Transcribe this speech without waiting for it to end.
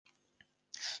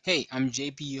Hey, I'm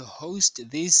JP, your host.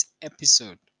 This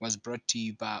episode was brought to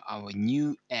you by our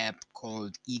new app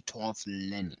called E12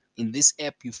 Learning. In this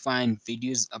app, you find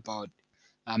videos about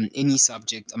any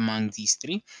subject among these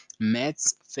three: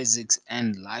 maths, physics,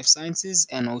 and life sciences,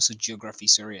 and also geography.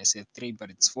 Sorry, I said three,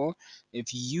 but it's four. If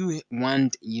you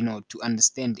want, to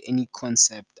understand any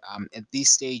concept, at this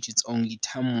stage, it's only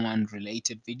term one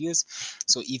related videos.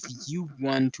 So if you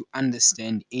want to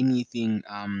understand anything,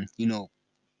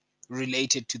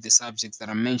 related to the subjects that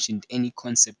I mentioned, any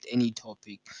concept, any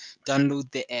topic,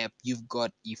 download the app. You've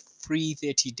got a free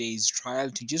 30 days trial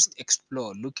to just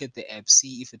explore, look at the app,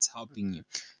 see if it's helping you.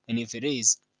 And if it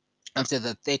is, after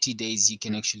the 30 days, you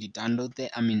can actually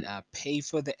pay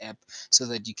for the app so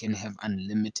that you can have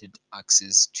unlimited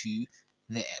access to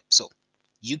the app. So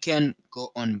you can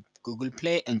go on Google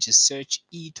Play and just search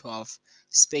E12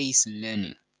 Space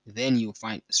Learning. Then you'll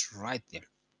find us right there.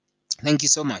 Thank you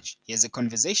so much. Here's a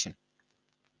conversation.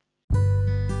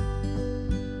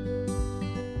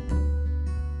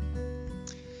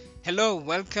 Hello,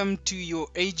 welcome to your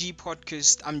AG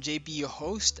podcast. I'm JB, your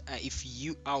host. If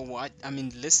you are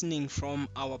listening from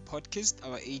our podcast,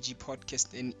 our AG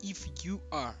podcast, and if you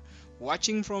are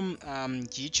watching from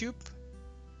YouTube,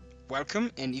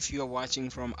 welcome. And if you are watching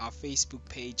from our Facebook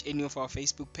page, any of our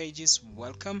Facebook pages,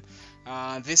 welcome.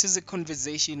 This is a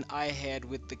conversation I had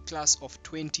with the class of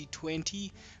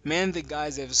 2020. Man, the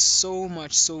guys have so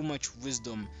much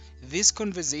wisdom. This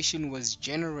conversation was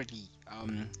generally,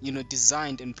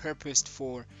 designed and purposed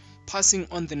for passing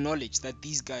on the knowledge that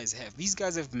these guys have. These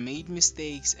guys have made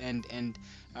mistakes, and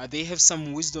they have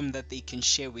some wisdom that they can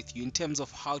share with you in terms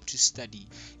of how to study,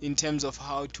 in terms of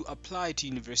how to apply to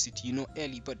university,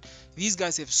 early. But these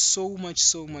guys have so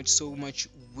much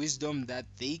wisdom that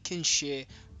they can share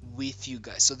with you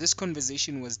guys. So this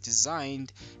conversation was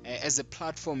designed as a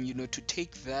platform, to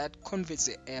take that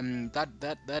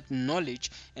that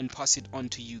knowledge and pass it on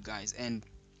to you guys. And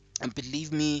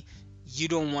believe me, you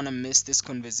don't want to miss this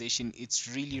conversation. It's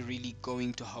really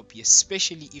going to help you,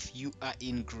 especially if you are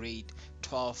in grade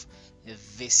 12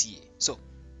 this year. So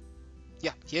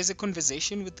yeah, here's a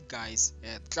conversation with the guys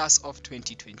at class of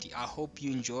 2020. I hope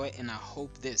you enjoy, and I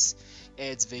hope this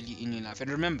adds value in your life.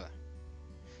 And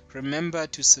remember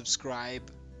to subscribe,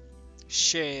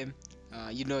 share.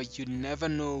 You never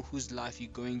know whose life you're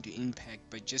going to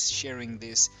impact by just sharing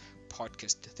this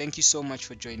podcast. Thank you so much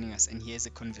for joining us, and here's a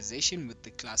conversation with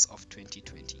the class of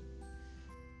 2020.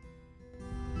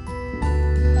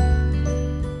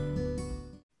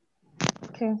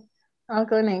 Okay, I'll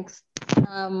go next.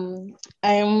 I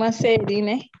am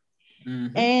Masedine,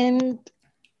 and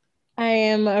I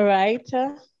am a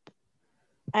writer.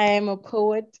 I am a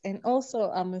poet, and also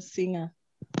I'm a singer.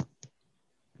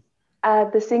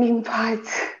 The singing part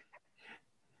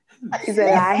is a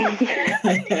lie.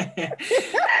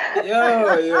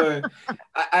 Yo.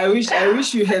 I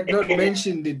wish you had not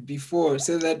mentioned it before,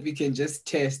 so that we can just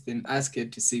test and ask her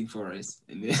to sing for us,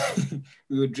 and then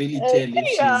we would really tell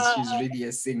if she's really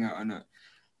a singer or not.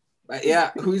 But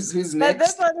yeah, who's next? But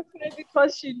that's unfair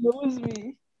because she knows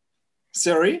me.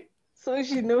 Sorry? So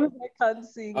she knows I can't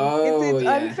sing. Oh, it's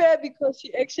unfair because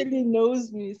she actually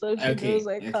knows me, so she knows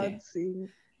I can't sing.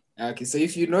 Okay, so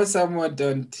if you know someone,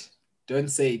 don't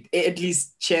say it. At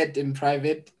least chat in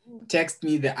private. Text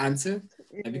me the answer,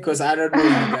 because I don't know you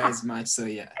guys much. So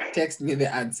yeah, text me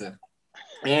the answer.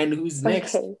 And who's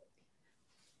next? Okay.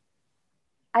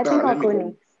 I think I'll go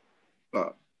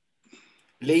next.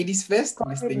 Ladies first,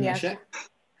 Mr. Nyasha.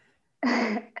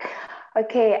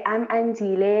 Okay, I'm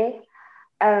Andile.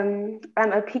 I'm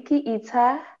a picky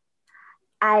eater.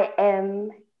 I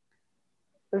am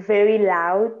very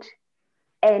loud,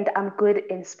 and I'm good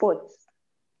in sports.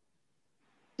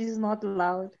 She's not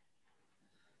loud.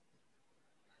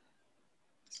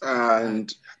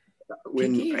 And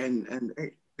potty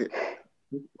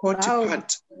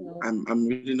part, I'm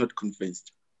really not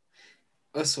convinced.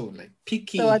 Also, like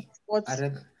picky. So what's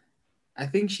I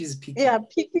think she's picky. Yeah,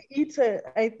 picky eater.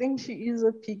 I think she is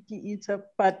a picky eater,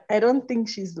 but I don't think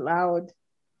she's loud.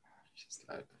 She's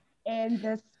loud. And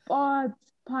the sports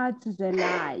part is a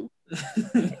lie.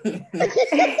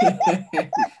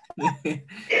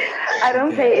 I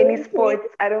don't play any sports.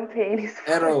 At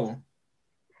all.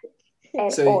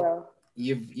 At all.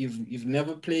 You've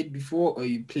never played before, or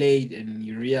you played and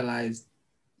you realized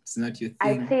it's not your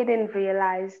thing? I played and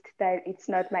realized that it's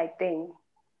not my thing.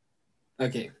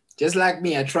 Okay. Just like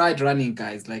me, I tried running,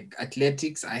 guys, like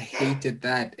athletics. I hated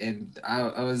that. And I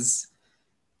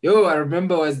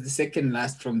remember I was the second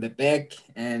last from the back,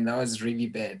 and that was really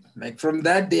bad. Like from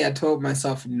that day, I told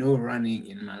myself no running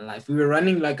in my life. We were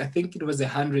running, like, I think it was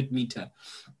 100 meter.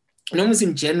 and almost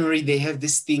in January, they have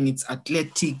this thing, it's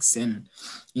athletics and,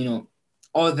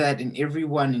 all that, and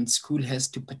everyone in school has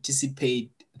to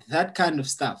participate, that kind of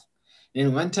stuff.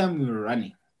 And one time we were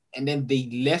running, and then they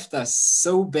left us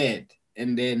so bad.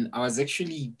 And then I was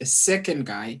actually the second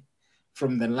guy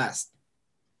from the last,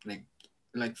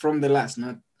 like from the last,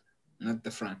 not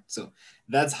the front. So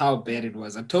that's how bad it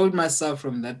was. I told myself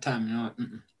from that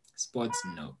time, sports,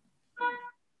 no.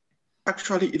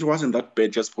 Actually, it wasn't that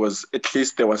bad, just because at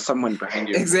least there was someone behind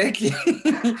you. Exactly.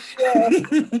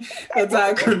 That's how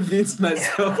I convinced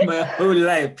myself my whole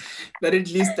life that at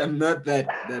least I'm not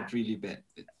that really bad.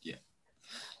 But yeah.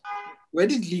 Where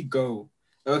did Lee go?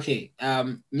 Okay.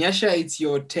 Nyasha, it's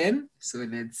your 10. So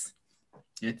let's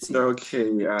see.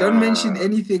 Okay. Don't mention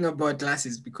anything about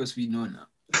classes because we know now.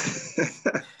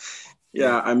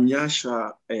 Yeah, I'm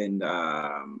Nyasha, and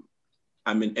I'm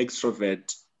an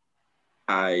extrovert.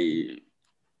 I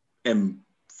am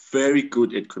very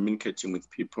good at communicating with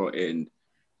people, and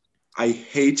I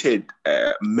hated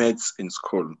maths in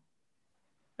school.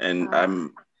 And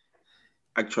I'm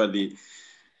actually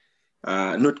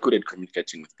not good at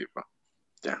communicating with people.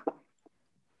 Yeah.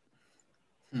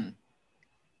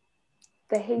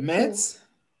 The hating. Maths?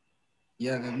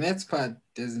 Yeah, the maths part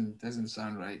doesn't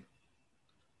sound right.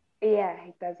 Yeah,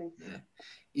 it doesn't. Yeah.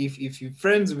 If you're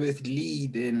friends with Lee,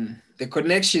 then the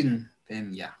connection,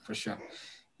 then yeah, for sure.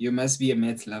 You must be a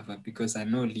maths lover because I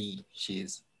know Lee, she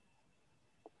is.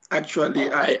 Actually,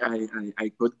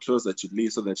 I got closer to Lee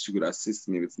so that she could assist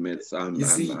me with maths. I'm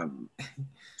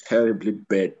terribly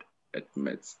bad at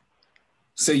maths.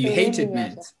 So you hated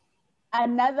maths?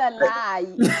 Another lie.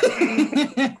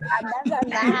 Another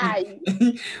lie.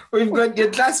 We've got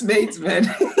your classmates, man.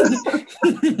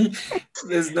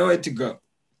 There's nowhere to go.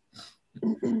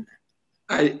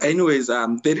 Anyways,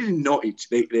 they didn't know it.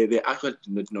 They actually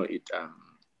did not know it.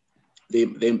 They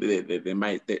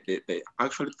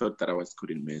actually thought that I was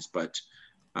good in maths, but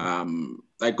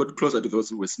I got closer to those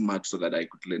who were smart so that I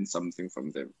could learn something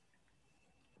from them.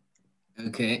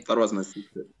 Okay. That was my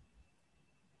secret.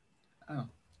 Oh.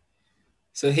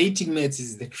 So hating maths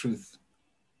is the truth.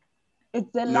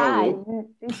 It's a lie.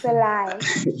 It's a lie.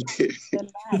 It's a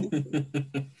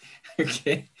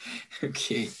lie.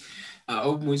 Okay. I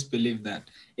almost believe that.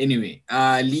 Anyway,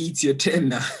 Lee, it's your turn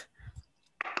now.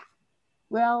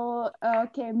 Well,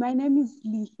 okay, my name is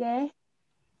Lise.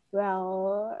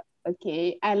 Well,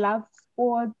 okay, I love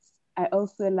sports. I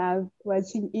also love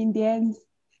watching Indians.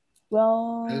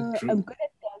 Well, I'm good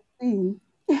at dancing.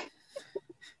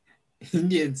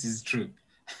 Indians is true.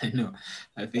 I know.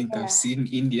 I think I've seen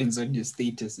Indians on your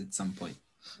status at some point.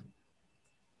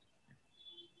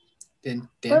 Then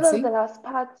dancing? What was the last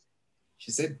part?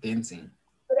 She said dancing.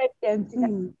 Good at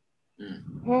dancing.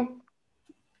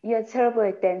 You're terrible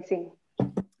at dancing.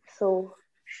 So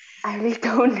I really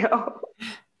don't know.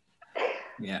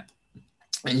 Yeah.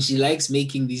 And she likes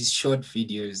making these short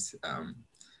videos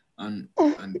on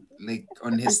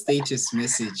her status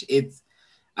message.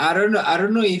 I don't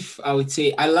know if I would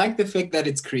say, I like the fact that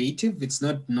it's creative. It's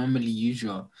not normally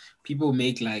usual. People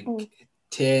make like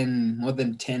more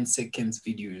than 10 seconds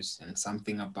videos and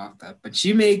something above that. But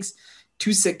she makes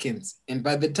 2 seconds. And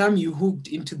by the time you hooked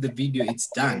into the video, it's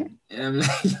done. And I'm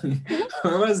like,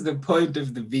 what was the point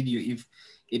of the video if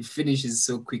it finishes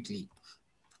so quickly?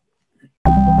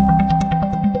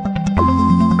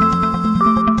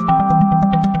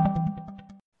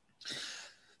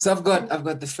 So I've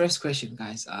got the first question,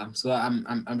 guys. So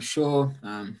I'm sure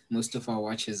most of our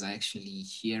watchers are actually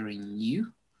hearing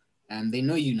you, and they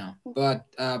know you now. But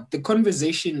the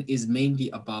conversation is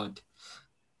mainly about,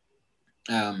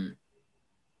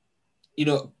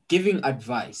 giving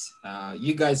advice.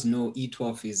 You guys know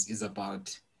E12 is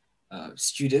about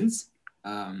students.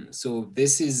 So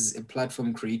this is a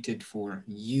platform created for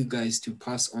you guys to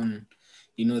pass on,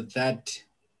 that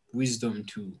wisdom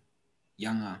to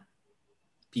younger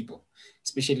people,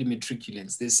 especially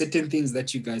matriculants. There's certain things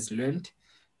that you guys learned,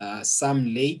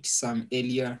 some late, some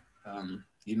earlier.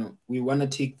 We want to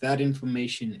take that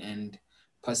information and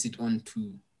pass it on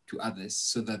to others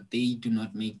so that they do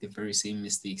not make the very same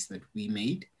mistakes that we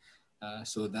made.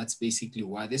 So that's basically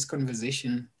why this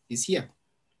conversation is here.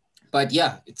 But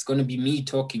yeah, it's going to be me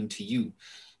talking to you.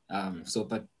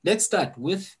 But let's start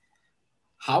with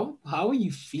how are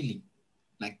you feeling?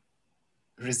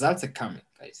 Results are coming,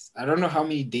 guys. I don't know how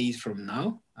many days from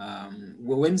now.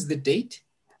 When's the date?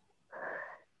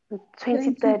 The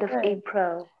 23rd of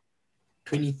April.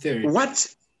 23rd.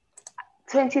 What?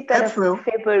 23rd April? of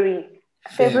February.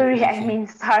 February, I mean,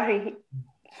 sorry.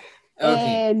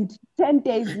 Okay. And 10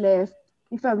 days left,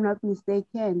 if I'm not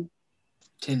mistaken.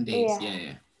 10 days,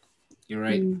 yeah. You're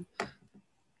right.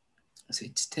 So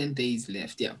it's 10 days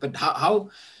left. Yeah. But how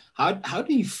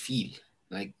do you feel?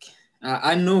 Like,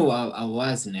 I know I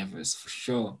was nervous for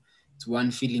sure. It's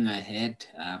one feeling I had.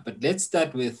 But let's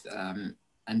start with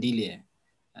Andile.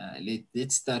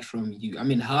 Let's start from you. I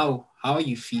mean, how are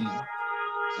you feeling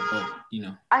about,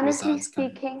 Honestly results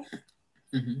coming? speaking,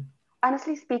 Mm-hmm.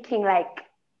 honestly speaking, like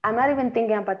I'm not even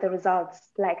thinking about the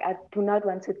results. Like I do not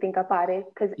want to think about it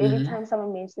because every Mm-hmm. time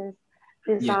someone mentions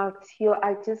Yeah. results,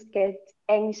 I just get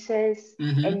anxious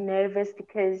Mm-hmm. and nervous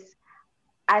because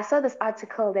I saw this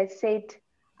article that said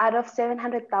out of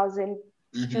 700,000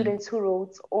 Mm-hmm. students who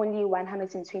wrote, only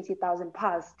 120,000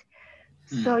 passed.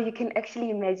 So you can actually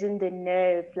imagine the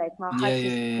nerve, like my heart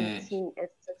is beating at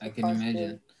such I a can fast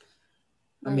imagine. rate.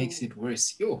 That makes it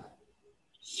worse. Yo.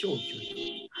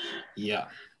 Yeah.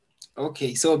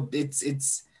 Okay, so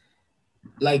it's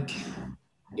like,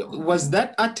 was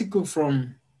that article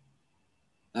from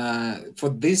for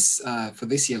this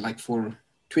year, like for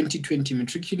 2020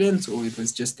 matriculants, or it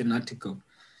was just an article?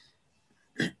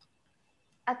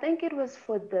 I think it was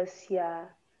for this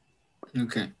year.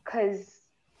 Okay. Because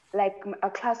like a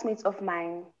classmate of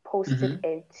mine posted Mm-hmm.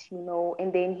 it,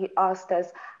 and then he asked us,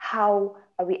 how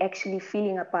are we actually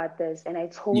feeling about this? And I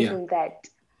told Yeah. him that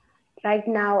right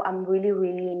now I'm really,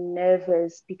 really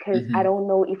nervous because I Mm-hmm. don't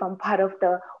know if I'm part of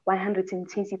the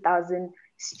 120,000 Or the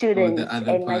students.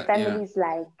 other And my part, yeah. family's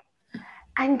like,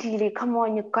 Andile, come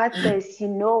on, you got this, you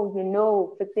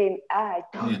know. But then I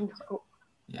don't know.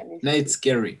 Yeah. Honestly. No, it's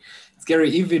scary. It's scary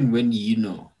even when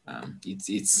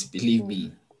it's believe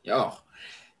me,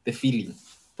 the feeling.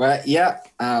 But yeah,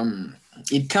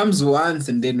 it comes once,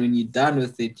 and then when you're done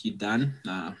with it, you're done.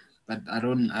 But I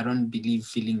don't believe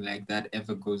feeling like that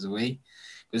ever goes away,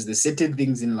 because there's certain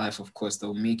things in life, of course, that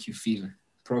will make you feel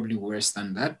probably worse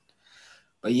than that.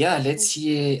 But yeah, let's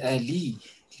hear Lee.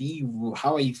 Lee,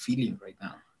 how are you feeling right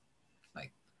now?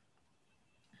 Like,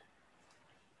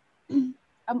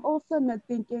 I'm also not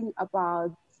thinking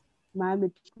about my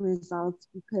matric results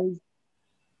because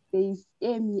they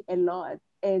scare me a lot,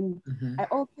 and I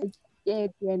also get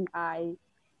scared when I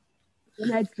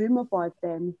dream about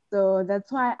them. So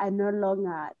that's why I no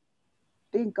longer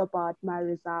think about my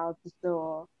results.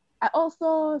 So I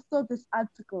also saw this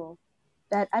article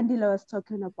that Andila was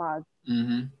talking about.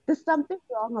 There's something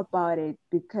wrong about it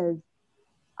because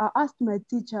I asked my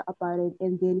teacher about it,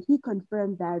 and then he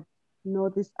confirmed that no,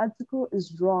 this article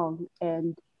is wrong.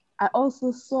 And I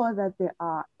also saw that there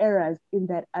are errors in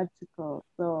that article.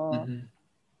 So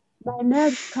my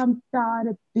nerves come down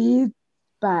a bit,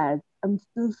 but I'm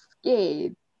still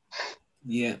scared.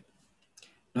 yeah.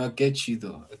 No, I get you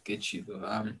though.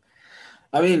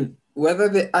 I mean, whether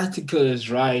the article is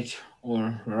right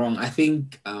or wrong, I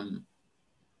think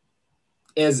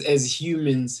as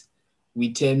humans,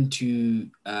 we tend to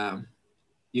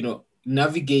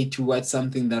navigate towards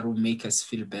something that will make us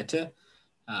feel better.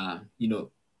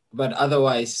 But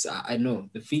otherwise, I know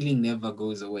the feeling never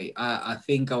goes away. I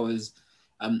think I was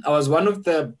one of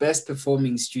the best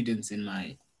performing students in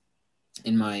my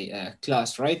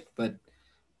class, right? But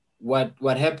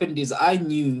what happened is I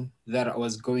knew that I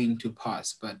was going to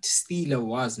pass, but still I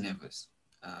was nervous.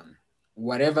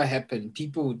 Whatever happened,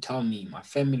 people would tell me, my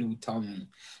family would tell me,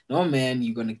 no man,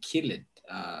 you're gonna kill it.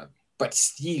 But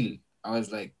still, I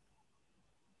was like,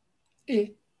 eh.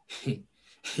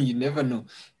 You never know.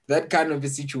 That kind of a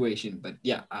situation. But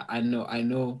yeah, I know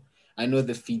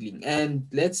the feeling. And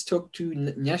let's talk to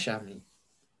Nyashami.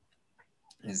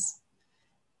 Yes.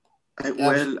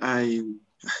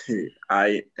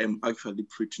 I am actually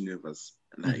pretty nervous.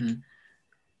 Like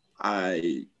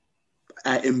I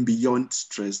am beyond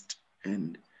stressed,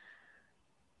 and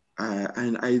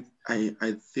I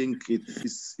think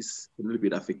it's a little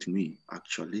bit affecting me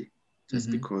actually, just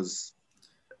because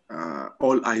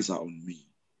all eyes are on me.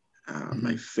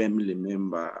 My family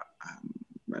member,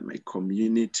 my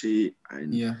community,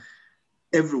 and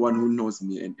everyone who knows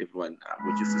me, and everyone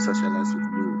which is to socialize with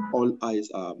me. All eyes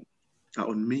are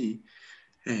on me,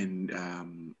 and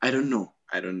I don't know.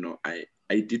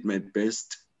 I did my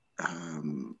best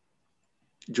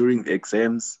during the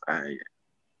exams.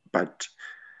 But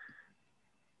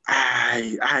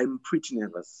I'm pretty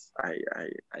nervous. I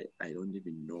don't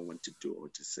even know what to do or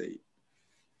to say.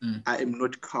 I am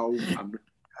not calm.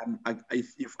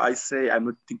 If I say I'm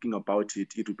not thinking about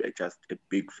it, it will be just a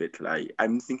big fat lie.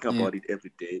 I'm thinking about it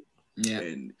every day,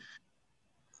 and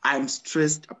I'm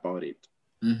stressed about it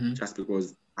just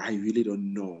because I really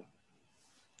don't know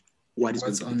what's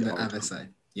going to be on the outcome. other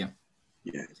side. Yeah.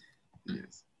 Yes.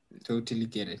 Totally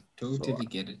get it.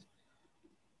 Get it.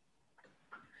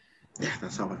 Yeah,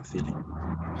 that's how I'm feeling.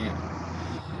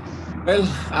 Yeah. Well,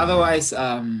 otherwise,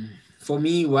 for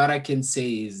me, what I can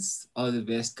say is all the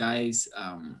best, guys.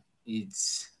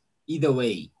 It's either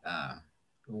way,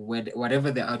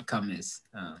 whatever the outcome is.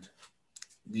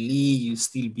 Lee, you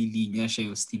still be Lee. Nyasha,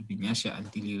 you still be Nyasha.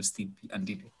 Until you still be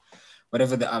until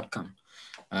whatever the outcome.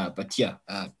 But yeah,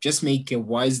 just make a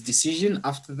wise decision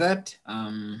after that.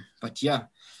 But yeah.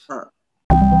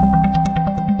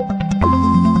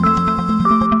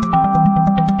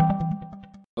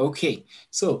 Okay,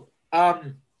 so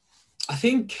I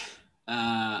think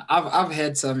I've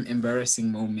had some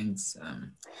embarrassing moments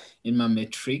in my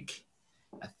matric.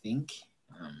 I think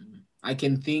I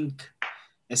can think,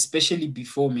 especially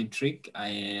before matric, I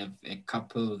have a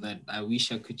couple that I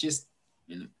wish I could just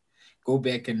go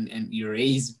back and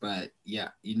erase. But yeah,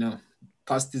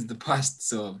 past is the past,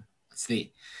 so it's there.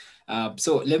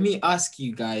 So let me ask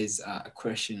you guys a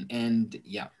question, and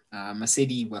yeah,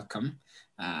 Masedi, welcome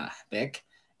back.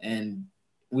 And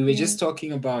we were just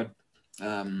talking about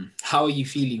how are you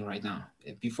feeling right now?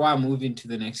 Before I move into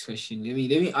the next question, let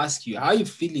me ask you, how are you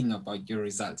feeling about your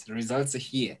results? The results are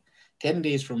here. 10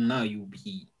 days from now, you'll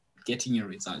be getting your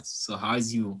results. So how are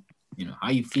you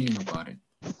feeling about it?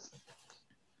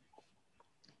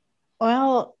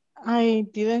 Well, I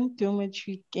didn't do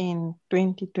matric in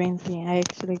 2020. I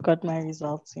actually got my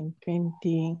results in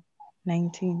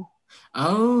 2019.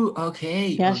 Oh, okay.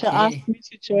 Yasha asked me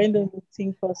to join the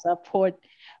meeting for support,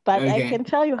 but I can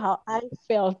tell you how I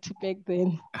felt back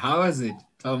then. How was it?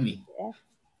 Tell me. Yeah.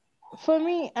 For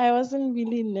me, I wasn't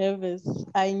really nervous.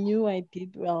 I knew I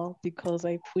did well because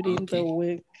I put in the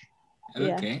work.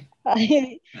 Okay.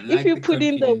 Yeah. If you put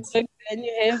in the work, then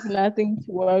you have nothing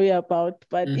to worry about.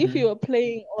 But if you are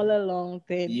playing all along,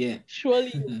 then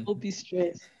surely you will be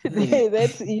stressed.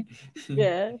 That's it.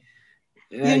 Yeah.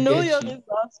 You know your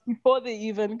results before they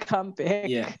even come back.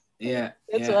 Yeah.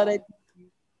 That's what I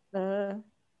did.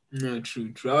 No,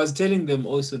 true. I was telling them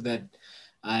also that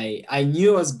I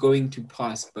knew I was going to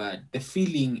pass, but the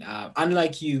feeling,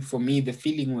 unlike you, for me, the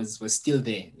feeling was still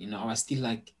there. I was still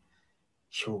like,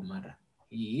 sure, Mara.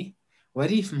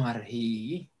 What if Mara?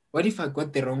 What if I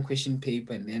got the wrong question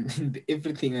paper and then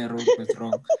everything I wrote was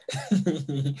wrong?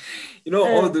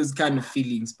 All those kind of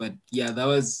feelings. But yeah, that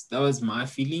was my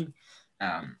feeling.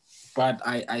 But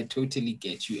I totally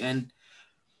get you. And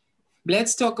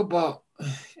let's talk about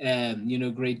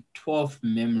grade 12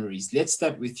 memories. Let's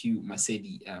start with you,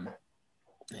 Masedi.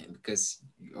 Because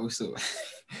also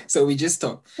so we just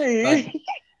talked. But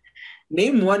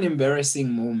name one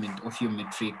embarrassing moment of your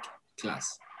matric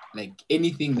class. Like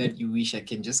anything that you wish I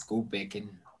can just go back and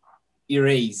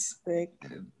erase.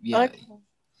 Yeah. Okay.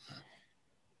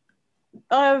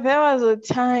 There was a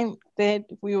time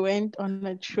that we went on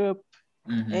a trip,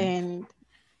 and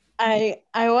I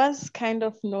was kind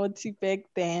of naughty back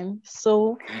then,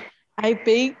 so I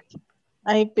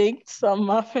baked some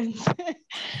muffins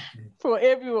for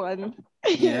everyone.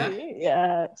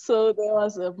 Yeah. So there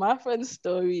was a muffin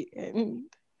story, and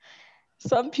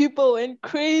some people went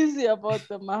crazy about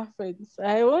the muffins.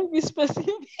 I won't be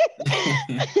specific.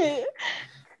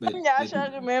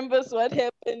 Nyasha remembers what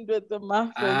happened with the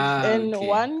muffins. And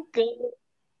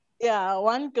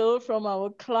one girl from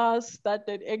our class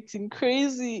started acting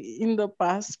crazy in the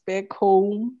bus back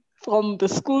home from the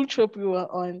school trip we were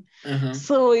on.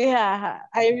 So yeah,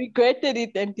 I regretted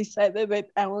it and decided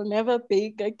that I will never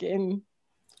bake again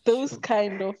those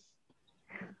kind of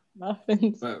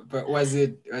muffins. But was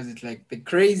it like the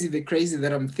crazy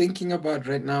that I'm thinking about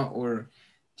right now, or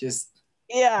just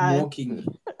mocking?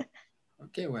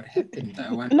 Okay, what happened?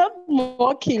 Not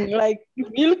mocking, like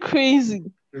real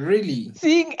crazy. Really?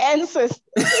 Seeing ancestors.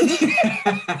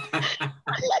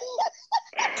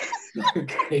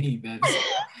 Okay,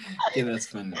 that's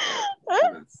funny.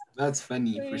 That's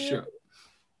funny for sure.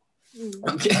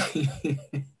 Okay.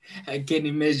 I can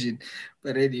imagine.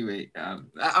 But anyway,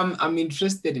 I'm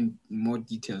interested in more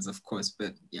details, of course,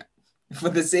 but yeah, for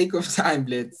the sake of time,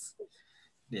 let's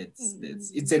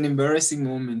it's an embarrassing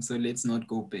moment, so let's not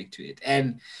go back to it.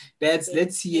 And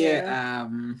let's hear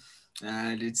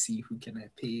let's see, who can I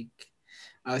pick?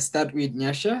 I'll start with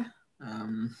Nyasha.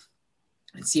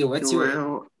 Let's see, what's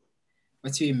your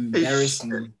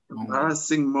embarrassing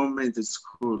moment at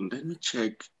school? Let me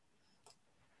check.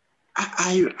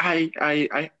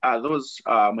 Those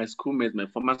my schoolmates, my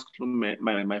former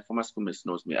schoolmates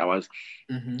knows me. I was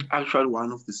actually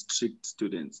one of the strict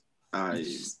students.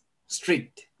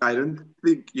 Strict. I don't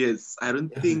think. Yes, I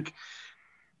don't think.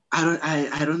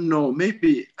 I don't know.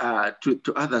 Maybe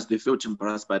to others they felt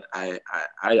embarrassed, but I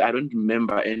don't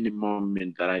remember any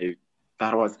moment that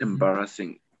was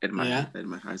embarrassing at my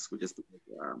high school. Just because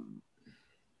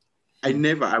I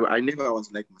never was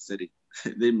like Masedi.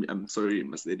 I'm sorry,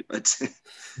 Ms. Lady, but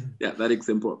yeah, that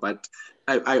example. But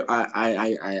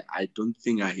I don't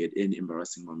think I had any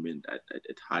embarrassing moment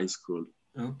at high school.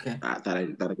 Okay. That I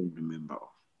can remember.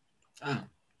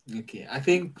 Okay. I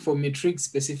think for matric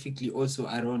specifically, also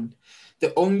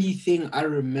the only thing I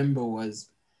remember was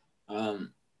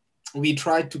we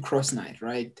tried to cross night,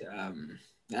 right?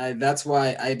 That's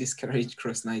why I discourage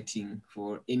cross nighting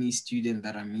for any student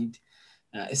that I meet.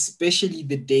 Especially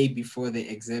the day before the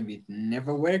exam. It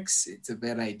never works. It's a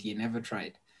bad idea. Never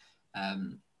tried.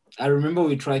 I remember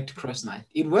we tried to cross night.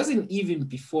 It wasn't even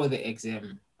before the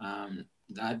exam.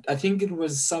 I think it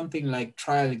was something like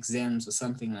trial exams or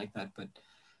something like that, but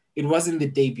it wasn't the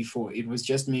day before. It was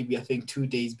just maybe, I think, 2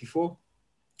 days before.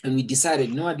 And we decided,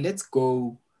 you know what, let's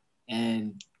go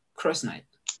and cross night,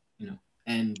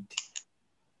 and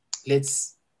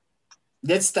let's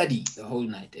study the whole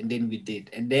night. And then we did.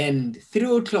 And then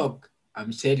 3 o'clock,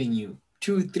 I'm telling you,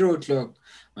 3 o'clock,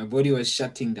 my body was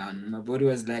shutting down. My body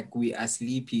was like, we are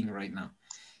sleeping right now.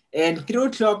 And 3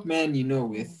 o'clock, man,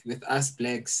 with us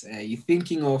blacks, you're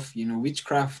thinking of,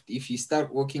 witchcraft. If you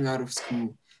start walking out of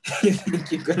school, you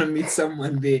think you're going to meet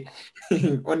someone there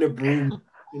on a broom,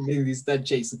 and then we start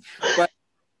chasing. But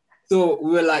so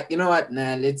we were like, you know what,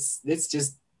 nah, let's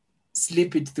just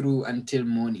sleep it through until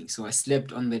morning. So I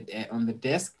slept on the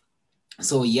desk.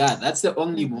 So yeah, that's the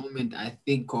only moment I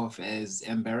think of as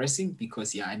embarrassing,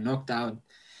 because I knocked out,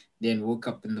 then woke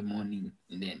up in the morning,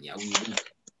 and then we went.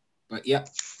 But yeah,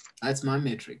 that's my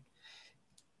matric.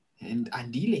 And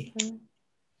Andile.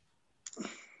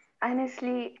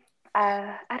 Honestly,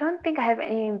 I don't think I have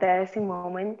any embarrassing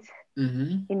moments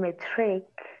in matric.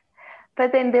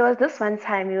 But then there was this one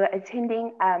time we were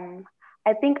attending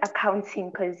I think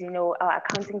accounting, because our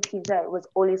accounting teacher was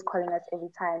always calling us every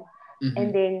time.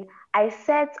 And then I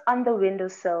sat on the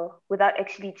windowsill without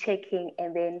actually checking,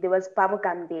 and then there was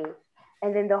bubblegum there.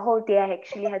 And then the whole day I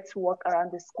actually had to walk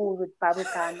around the school with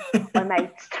bubblegum on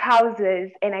my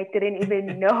trousers, and I didn't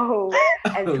even know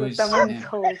until someone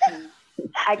told me.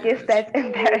 I guess that's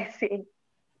embarrassing.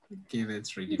 Okay,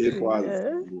 that's really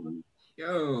funny.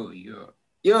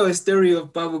 Yo, story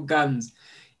of bubblegums.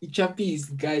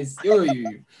 Chappies, guys. Yo.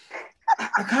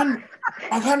 I can't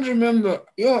remember.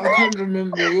 I can't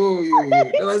remember.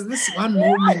 There was this one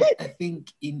moment, I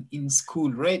think, in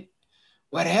school, right?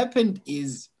 What happened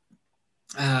is,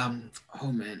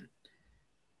 oh man,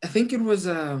 I think it was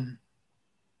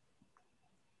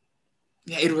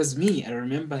it was me. I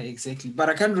remember exactly, but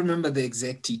I can't remember the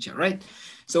exact teacher, right?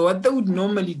 So what they would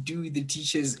normally do, the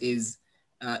teachers, is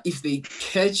if they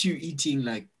catch you eating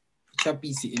like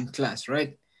chappies in class,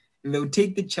 right? And they'll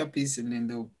take the chappies and then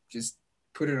they'll just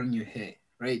put it on your hair,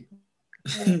 right?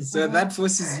 So that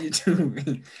forces you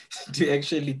to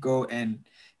actually go and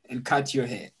cut your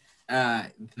hair.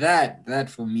 That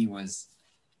for me was,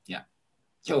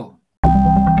 yo.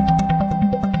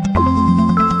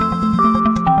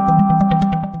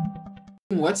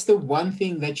 What's the one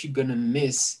thing that you're gonna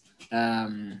miss,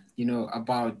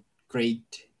 about grade,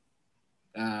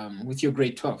 with your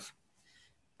grade 12?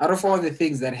 Out of all the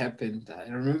things that happened, I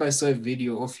remember I saw a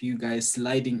video of you guys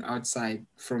sliding outside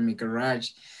from a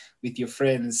garage with your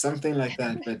friends, something like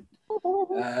that. But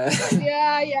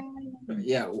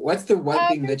yeah. What's the one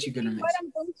thing that you're gonna miss? What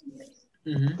I'm going to miss,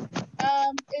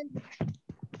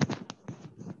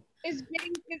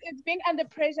 it's being under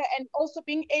pressure, and also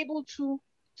being able to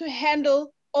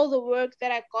handle all the work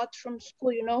that I got from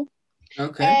school,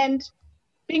 Okay. And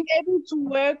being able to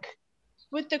work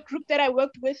with the group that I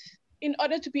worked with in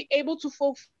order to be able to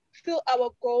fulfill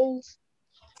our goals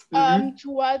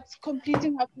towards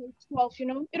completing our grade 12,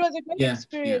 It was a great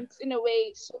experience in a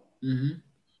way. So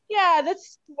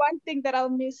that's one thing that I'll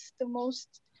miss the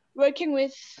most, working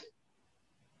with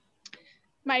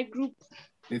my group.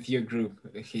 With your group,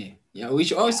 okay. Yeah,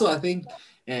 which also I think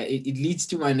it leads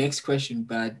to my next question,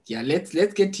 but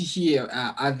let's get to hear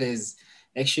others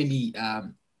actually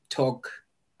talk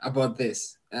about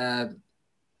this.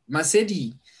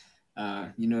 Masedi,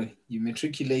 you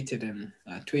matriculated in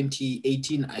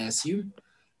 2018, I assume.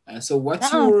 So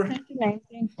what's your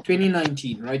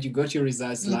 2019, right? You got your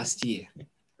results last year,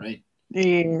 right?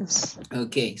 Yes.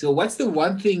 Okay, so what's the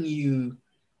one thing you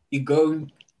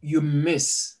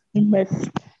miss?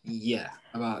 Yeah,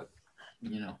 about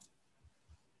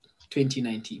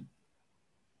 2019.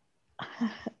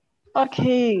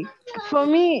 Okay, for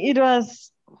me it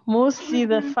was mostly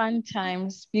the fun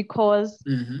times, because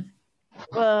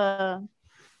I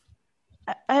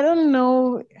don't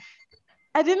know,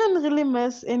 I didn't really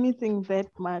miss anything that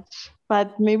much,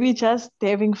 but maybe just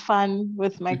having fun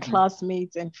with my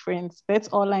classmates and friends. That's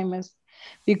all I miss.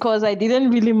 because I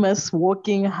didn't really miss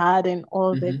working hard and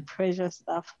all that pressure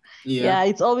stuff. Yeah,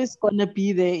 it's always gonna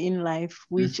be there in life.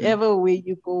 Whichever way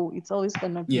you go, it's always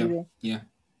gonna be there. Yeah,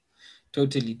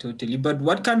 totally. But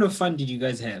what kind of fun did you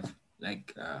guys have?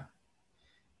 Like,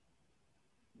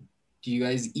 do you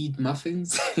guys eat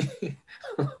muffins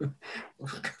or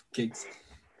cupcakes?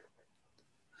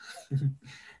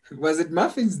 Was it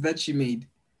muffins that she made?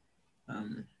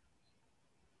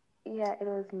 Yeah, it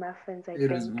was muffins, I think.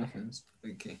 It was muffins.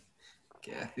 Okay,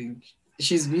 I think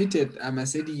she's muted.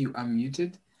 Masedi, you are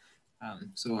muted.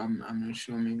 So I'm not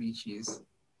sure. Maybe she's.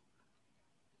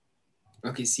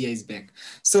 Okay, Sia is back.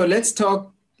 So let's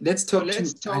talk to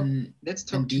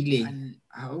Andile.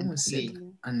 I almost said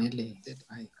Anele.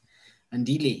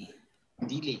 Andile.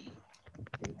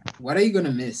 What are you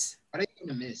gonna miss?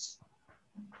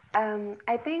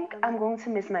 I think I'm going to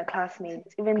miss my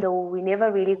classmates, even though we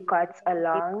never really got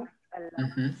along.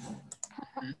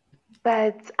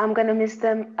 But I'm gonna miss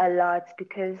them a lot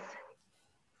because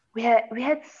we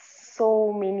had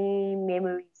so many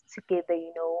memories together,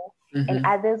 you know, and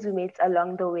others we met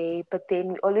along the way. But then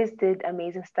we always did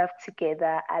amazing stuff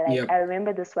together. I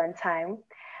remember this one time,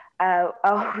 we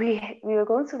were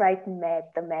going to write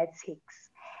the maths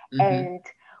text, and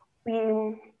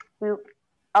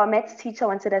our maths teacher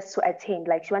wanted us to attend.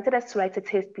 Like, she wanted us to write a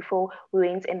test before we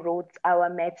went and wrote our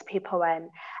maths paper one.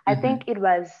 I think it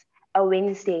was a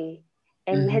Wednesday,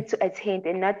 and we had to attend,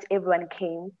 and not everyone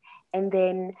came. And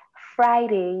then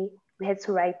Friday, we had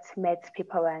to write maths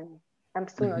paper one. I'm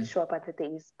still not sure about the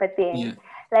days. But then,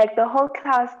 like, the whole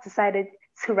class decided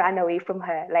to run away from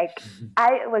her. Like,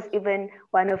 I was even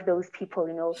one of those people,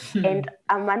 you know. And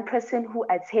I'm one person who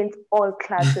attends all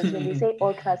classes. When they say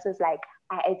all classes, like,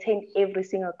 I attend every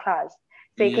single class.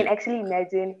 So you can actually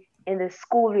imagine in the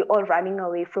school, we're all running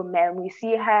away from ma'am. We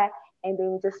see her and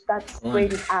then we just start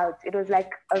spreading out. It was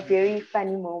like a very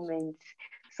funny moment.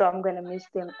 So I'm going to miss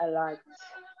them a lot.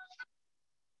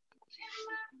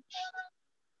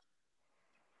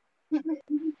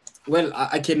 Well,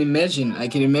 I can imagine.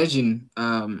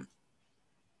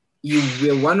 You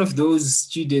were one of those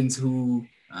students who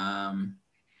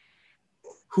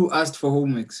asked for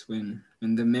homeworks when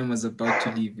the ma'am was about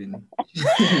to leave.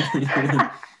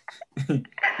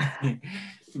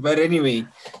 But anyway,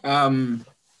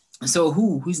 so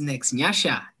who's next?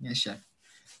 Nyasha.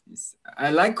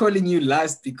 I like calling you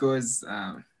last because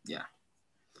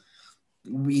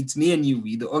it's me and you.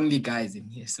 We're the only guys in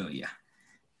here. So yeah.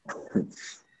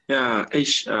 Yeah,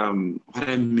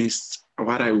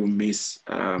 what I will miss,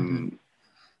 I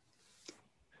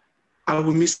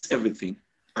will miss everything.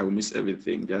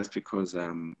 Just because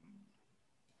I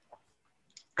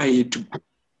had to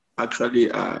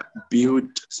actually build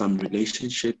some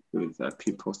relationship with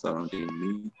people surrounding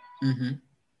me.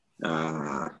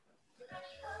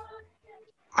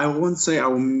 I won't say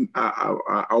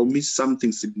I'll miss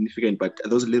something significant, but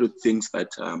those little things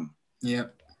that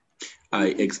I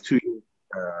experienced,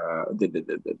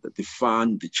 the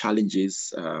fun, the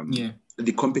challenges,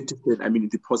 the competition. I mean,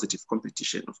 the positive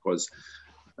competition, of course.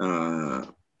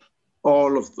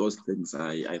 All of those things,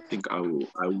 I think I will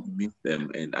miss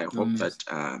them, and I hope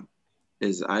that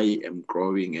as I am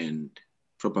growing and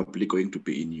probably going to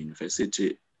be in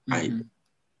university, I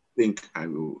think I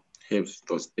will have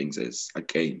those things as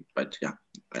again. But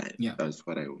that's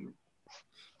what I will miss.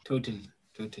 Totally.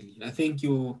 I think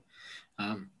you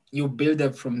build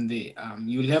up from there.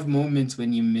 You'll have moments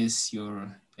when you miss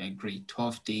your grade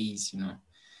 12 days, you know.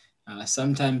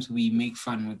 Sometimes we make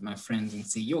fun with my friends and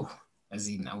say, yo, as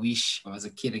in, I wish I was a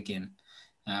kid again.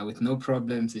 With no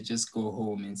problems, I just go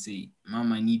home and say,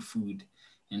 Mom, I need food.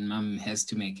 And Mom has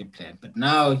to make a plan. But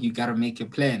now you got to make a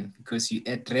plan because you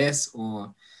at rest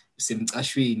or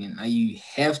and now you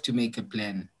have to make a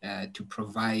plan to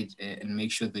provide and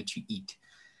make sure that you eat.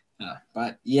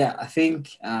 But yeah, I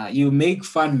think you make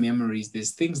fun memories.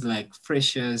 There's things like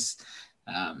freshers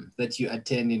that you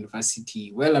attend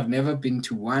university. Well, I've never been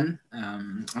to one.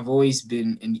 I've always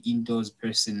been an indoors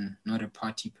person, not a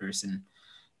party person.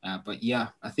 But yeah,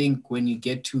 I think when you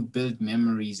get to build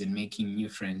memories and making new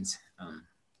friends,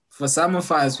 for some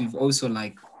of us, we've also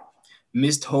like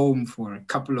missed home for a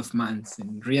couple of months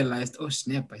and realized, oh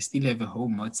snap, I still have a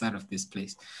home outside of this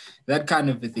place. That kind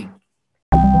of a thing.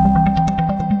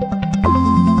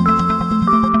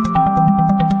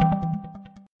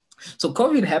 So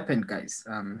COVID happened, guys.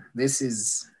 This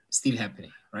is still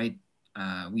happening, right?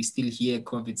 We still here,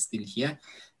 COVID's still here.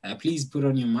 Please put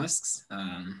on your masks.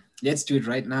 Let's do it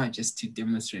right now just to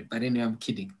demonstrate. But anyway, I'm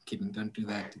kidding. Don't do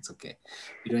that. It's okay.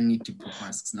 You don't need to put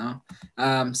masks now.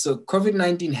 So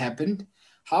COVID-19 happened.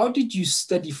 How did you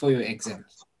study for your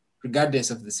exams,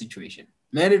 regardless of the situation?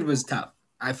 Man, it was tough.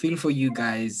 I feel for you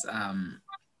guys.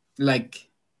 Like,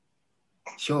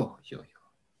 sure.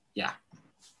 Yeah.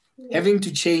 Having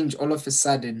to change all of a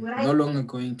sudden, no longer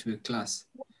going to a class.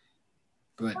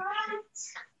 But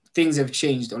things have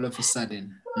changed all of a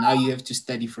sudden. Now you have to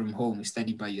study from home,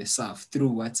 study by yourself, through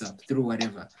WhatsApp, through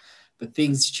whatever. But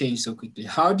things change so quickly.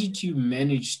 How did you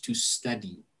manage to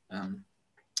study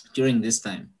during this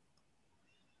time?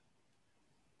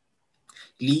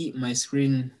 Lee, my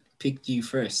screen picked you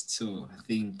first, so I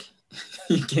think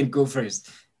you can go first.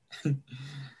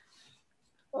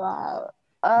 Wow.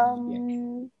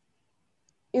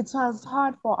 It was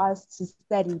hard for us to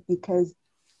study because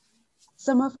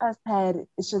some of us had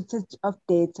a shortage of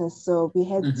data, so we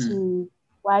had to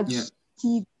watch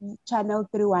TV channel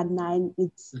 319.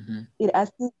 It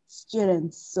assists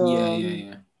students. So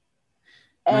yeah.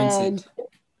 And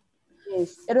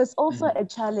yes, it was also a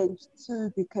challenge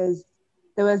too because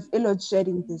there was load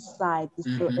shedding this side,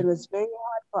 so it was very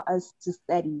hard for us to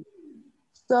study.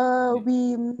 So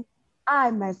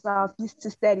I myself used to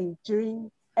study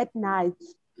at night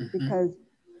because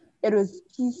it was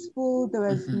peaceful. There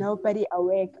was nobody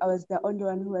awake. I was the only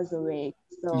one who was awake.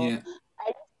 So I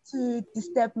used to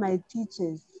disturb my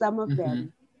teachers, some of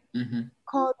them,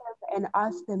 call them and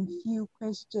ask them few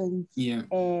questions.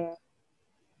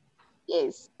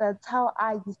 Yes, that's how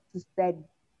I used to study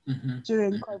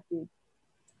during COVID.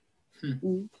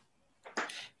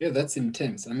 Yeah, that's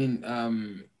intense. I mean,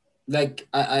 like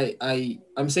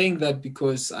I'm saying that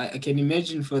because I can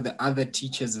imagine for the other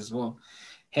teachers as well,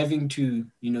 having to,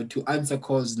 to answer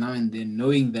calls now and then,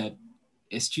 knowing that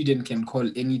a student can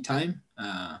call anytime.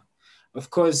 Of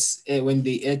course, when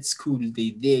they at school,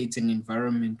 it's an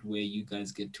environment where you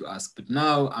guys get to ask. But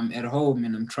now I'm at home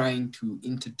and I'm trying to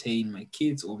entertain my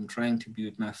kids, or I'm trying to be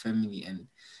with my family, and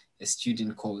a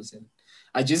student calls. And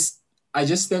I just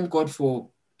thank God for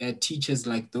teachers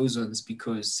like those ones,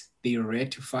 because they're rare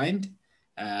to find.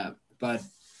 But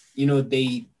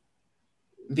they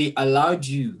allowed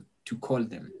you to call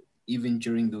them even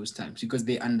during those times, because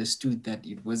they understood that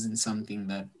it wasn't something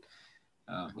that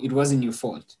it wasn't your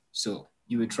fault. So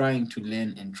you were trying to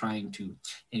learn and trying to,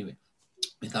 anyway,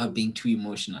 without being too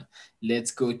emotional.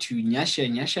 Let's go to Nyasha.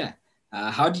 Nyasha,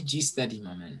 how did you study,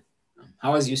 my man?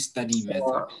 How was your study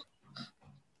method?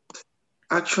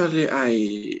 Actually,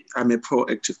 I'm a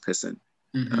proactive person.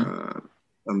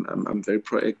 I'm very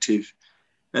proactive.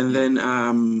 And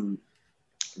then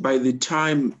by the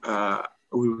time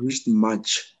we reached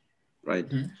March, right?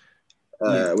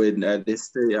 When they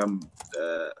say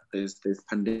there's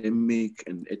pandemic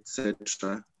and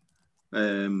etc.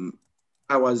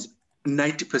 I was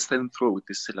 90% through with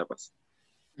the syllabus.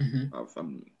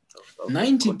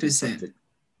 90%.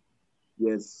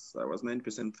 Yes, I was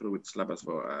 90% through with syllabus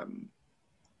for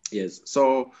yes.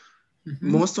 So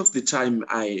most of the time,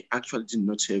 I actually did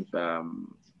not have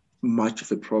much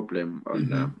of a problem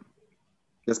on.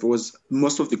 Just because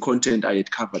most of the content I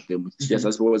had covered them with teachers. I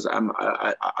suppose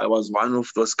I was one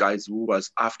of those guys who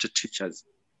was after teachers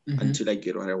until I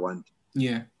get what I want.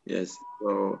 Yeah. Yes.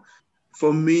 So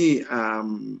for me,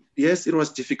 yes, it was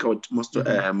difficult. Mostly,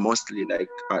 like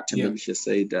Tembelish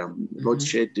said, load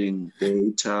shedding,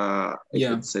 data,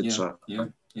 etc. Yeah.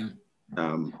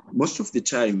 Most of the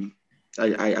time,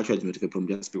 I actually did not have a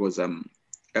problem, just because I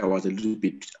was a little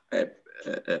bit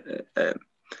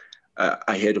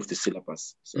ahead of the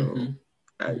syllabus, so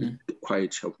it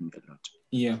quite helped me a lot.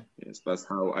 Yeah. Yes, that's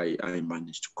how I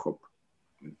managed to cope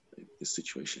with the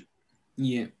situation.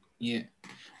 Yeah.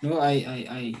 No,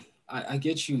 I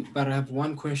get you, but I have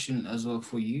one question as well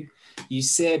for you. You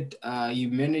said you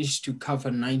managed to cover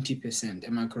 90%.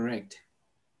 Am I correct?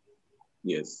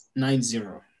 Yes. 90.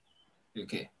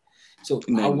 Okay. So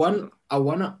 90. I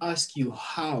wanna ask you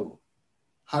how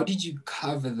did you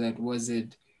cover that? Was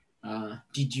it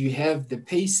did you have the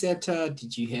pace setter?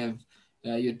 Did you have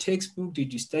your textbook?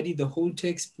 Did you study the whole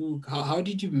textbook? How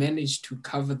did you manage to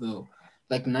cover the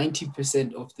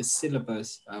 90% of the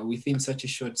syllabus within such a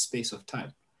short space of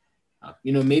time?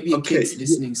 Maybe a kid's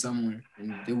listening somewhere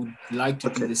and they would like to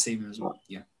do the same as well.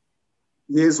 Yeah.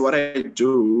 Here's what I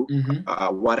do.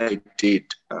 What I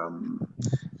did.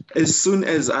 As soon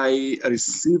as I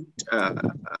received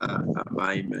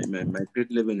my grade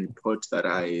 11 report that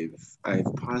I've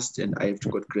passed and I've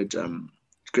got grade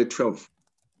 12.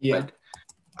 Yeah. Right?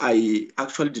 I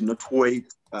actually did not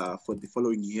wait for the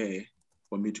following year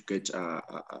for me to get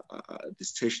the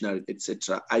stationery,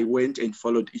 etc. I went and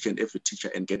followed each and every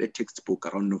teacher and get a textbook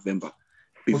around November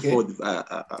before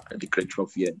the grade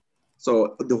 12 year.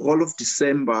 So the whole of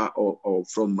December or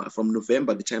from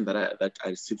November, the time that I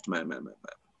received my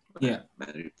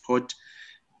report,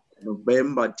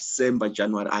 November, December,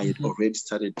 January, I had already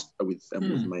started with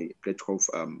my grade 12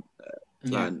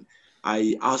 plan.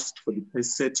 I asked for the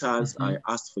pace setters, I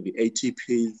asked for the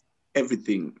ATPs,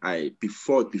 everything.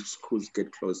 Before the schools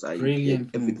get closed, I did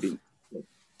everything.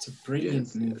 It's a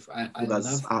brilliant move. I love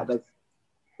that.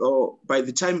 So by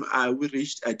the time we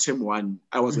reached term 1,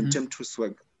 I was on term 2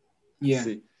 swag. Yeah.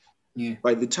 See? Yeah.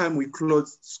 By the time we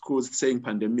closed schools saying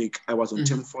pandemic, I was on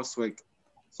term 4 swag.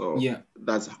 So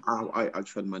that's how I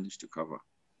actually managed to cover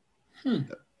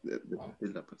the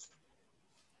syllabus.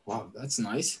 Wow, that's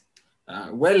nice.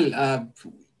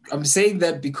 I'm saying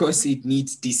that because it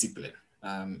needs discipline.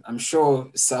 I'm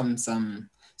sure some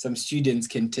students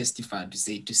can testify to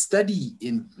say to study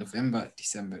in November,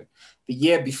 December, the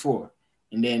year before,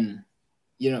 and then,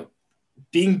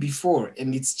 being before,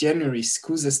 and it's January,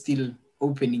 schools are still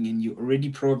opening and you're already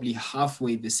probably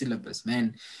halfway the syllabus,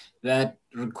 man, that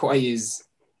requires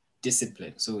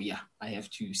discipline. So yeah, I have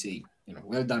to say,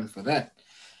 well done for that.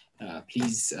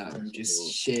 Please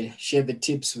just share the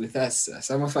tips with us.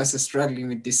 Some of us are struggling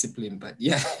with discipline, but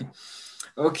yeah.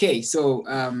 Okay, so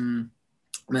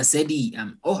Masedi,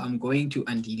 I'm going to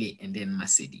Andile and then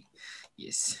Masedi.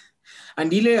 Yes.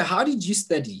 Andile, how did you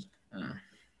study?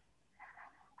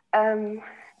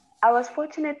 I was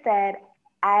fortunate that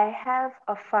I have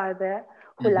a father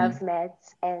who loves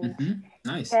maths and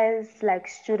nice. has like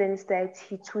students that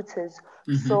he tutors.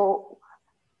 So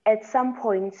at some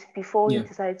point before he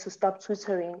decided to stop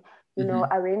tutoring,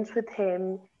 I went with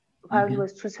him while he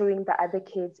was tutoring the other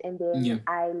kids, and then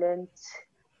I learned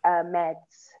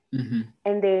maths.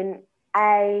 And then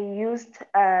I used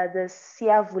the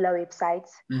Siavula website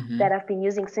that I've been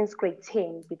using since grade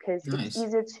 10 because it's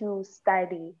easier to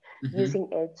study using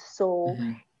it. So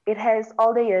it has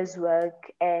all the year's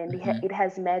work, and it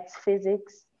has maths,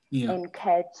 physics, and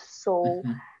CAT. So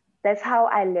that's how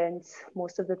I learned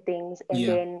most of the things. And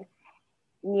then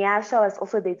Nyasha was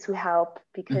also there to help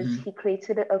because he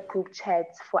created a group chat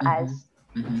for us,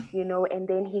 and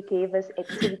then he gave us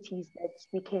activities that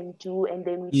we can do, and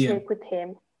then we check with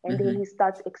him, and then he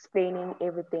starts explaining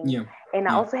everything. And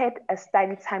I also had a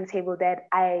study timetable that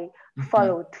I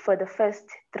followed for the first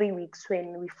 3 weeks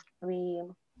when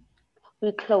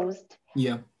we closed.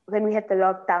 When we had the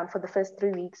lockdown for the first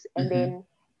 3 weeks, and then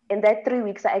in that 3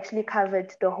 weeks, I actually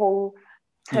covered the whole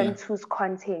term 2's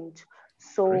content.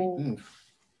 So,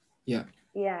 yeah.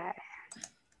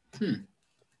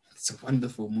 It's a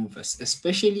wonderful move,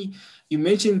 especially you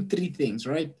mentioned 3 things,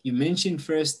 right? You mentioned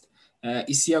first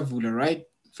Isiavula, right?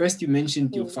 First, you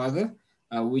mentioned your father,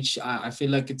 which I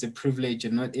feel like it's a privilege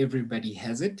and not everybody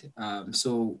has it.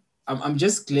 So I'm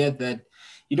just glad that,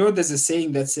 there's a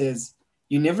saying that says,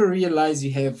 you never realize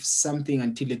you have something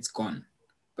until it's gone.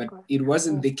 But it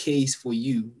wasn't the case for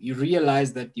you. You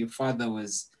realized that your father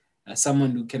was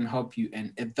someone who can help you.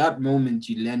 And at that moment,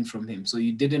 you learned from him. So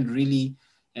you didn't really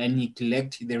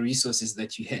neglect the resources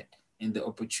that you had and the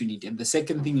opportunity. And the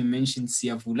second thing you mentioned,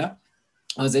 Siavula,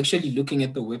 I was actually looking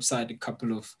at the website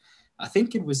I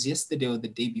think it was yesterday or the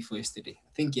day before yesterday.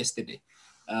 I think yesterday.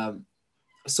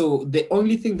 So the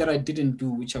only thing that I didn't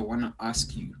do, which I want to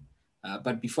ask you,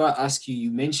 but before I ask you,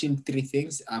 you mentioned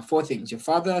 4 things: your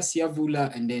father,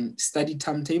 Siavula, and then study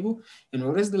timetable. And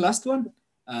what is the last one?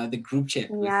 The group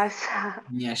chat. Nyasha.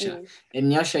 Yes.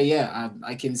 And Nyasha,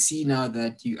 I can see now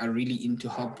that you are really into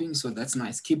helping. So that's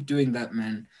nice. Keep doing that,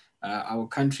 man. Our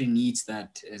country needs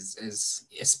that, as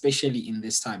especially in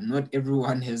this time. Not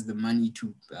everyone has the money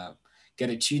to get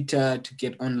a tutor, to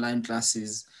get online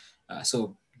classes.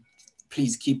 So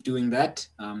please keep doing that.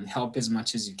 Help as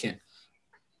much as you can.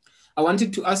 I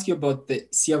wanted to ask you about the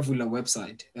Siavula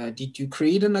website. Did you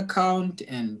create an account?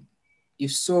 And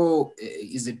if so,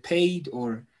 is it paid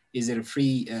or is it a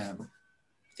free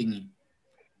thingy?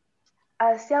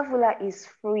 Siavula is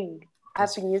free.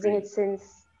 I've been using it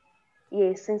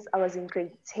since I was in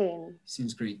grade 10.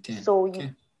 Since grade 10. So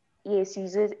you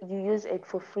use it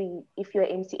for free if you're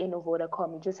MTN or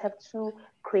Vodacom. You just have to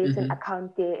create an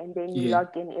account there, and then you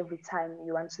log in every time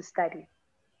you want to study.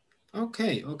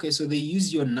 Okay. So they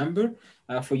use your number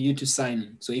for you to sign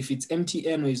in. So if it's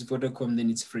MTN or it's Vodacom, then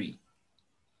it's free.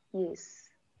 Yes.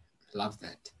 Love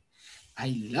that.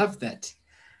 I love that.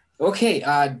 Okay,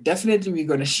 definitely we're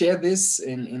going to share this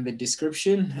in the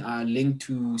description, link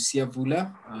to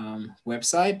Siavula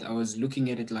website. I was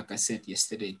looking at it, like I said,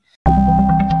 yesterday.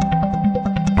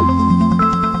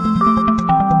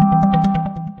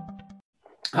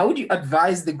 How would you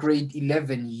advise the grade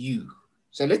 11 you?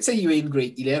 So let's say you're in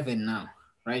grade 11 now,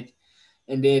 right?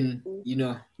 And then,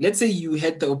 let's say you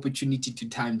had the opportunity to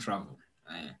time travel.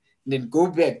 Then go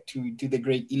back to the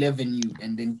grade 11 you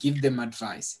and then give them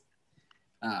advice.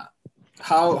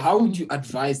 how would you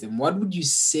advise them? What would you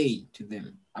say to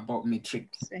them about matric?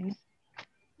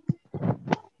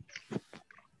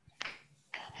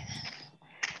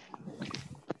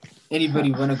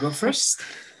 Anybody want to go first?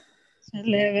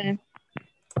 11.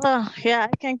 Oh, yeah,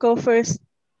 I can go first.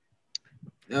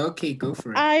 Okay, go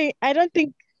for it. I don't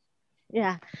think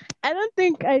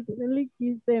I really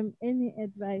give them any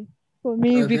advice for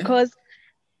me because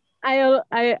I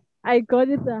got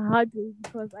it the hard way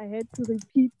because I had to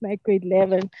repeat my grade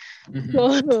 11.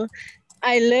 So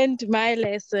I learned my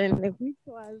lesson, which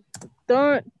was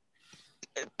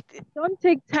don't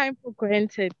take time for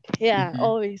granted. Yeah,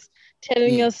 always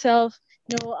telling yourself,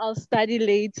 no, I'll study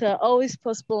later, always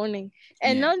postponing.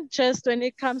 And not just when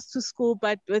it comes to school,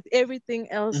 but with everything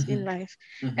else in life.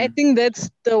 I think that's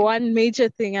the one major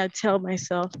thing I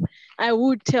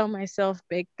would tell myself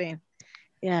back then.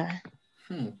 Yeah.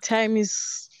 Time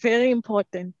is very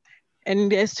important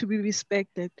and it has to be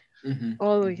respected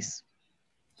always.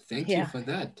 Thank you for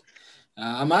that.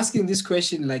 I'm asking this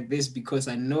question like this because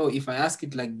I know if I ask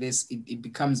it like this, it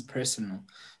becomes personal.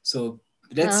 So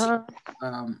let's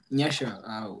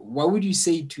Nyasha, what would you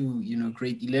say to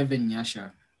grade 11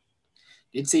 Nyasha?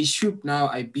 Let's say shoot, now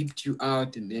I beeped you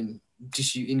out and then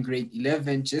just you in grade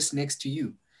 11 just next to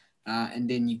you, and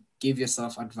then you gave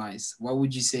yourself advice. What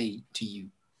would you say to you?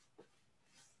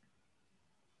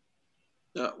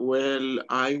 Well,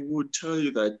 I would tell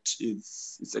you that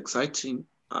it's exciting.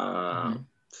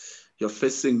 You're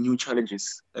facing new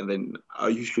challenges, and then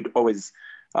you should always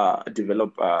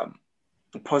develop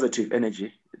positive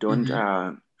energy. Don't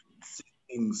see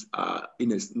things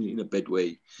in a bad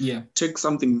way. Yeah. Take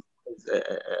something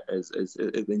as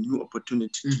a new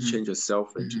opportunity to change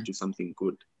yourself and to do something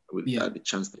good with the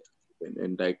chance that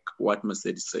and like what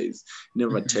Mercedes says,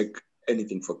 never take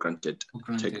anything for granted.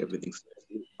 Take everything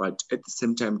seriously, but at the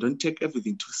same time, don't take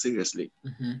everything too seriously.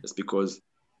 It's because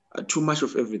too much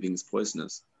of everything is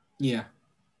poisonous. Yeah.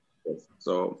 Yes.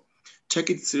 So take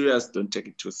it serious, don't take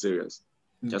it too serious.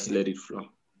 Just let it flow.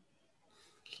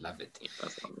 Love it.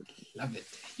 Love it.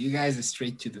 You guys are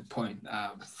straight to the point.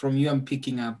 From you, I'm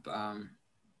picking up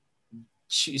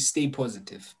stay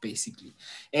positive, basically.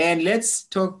 And let's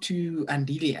talk to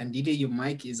Andile. Andile, your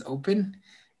mic is open.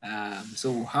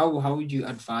 So how would you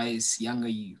advise younger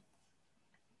you?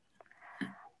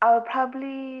 I would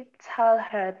probably tell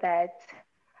her that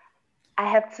I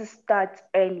have to start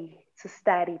early to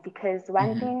study because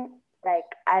one thing like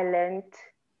I learned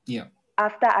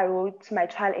after I wrote my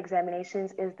trial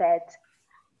examinations is that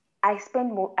I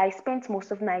spent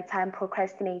most of my time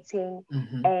procrastinating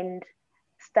and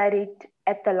studied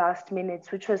at the last minute,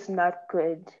 which was not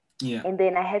good. Yeah. And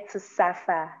then I had to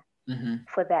suffer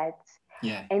for that.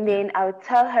 Yeah. And then I would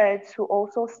tell her to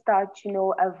also start,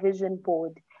 a vision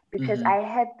board because I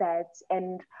had that,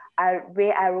 and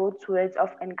where I wrote words of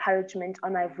encouragement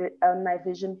on my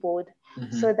vision board,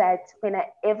 so that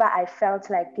whenever I felt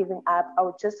like giving up, I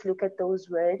would just look at those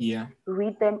words,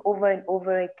 read them over and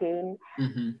over again,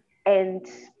 and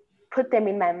put them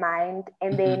in my mind,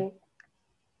 and then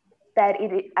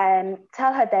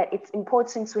tell her that it's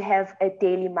important to have a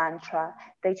daily mantra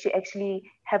that you actually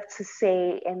have to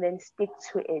say and then stick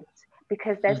to it,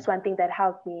 because that's one thing that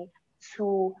helped me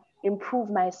to improve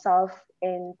myself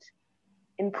and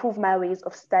improve my ways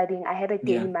of studying. I had a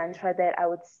daily mantra that I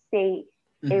would say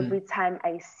every time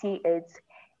I see it.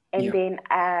 And then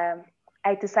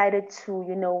I decided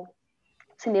to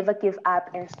never give up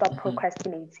and stop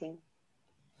procrastinating.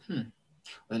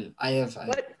 Well, I have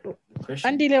a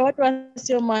question. Andile, what was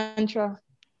your mantra?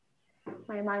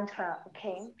 My mantra,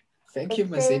 okay. Thank you,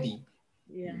 Mercedes.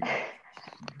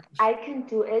 I can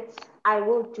do it, I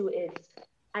will do it.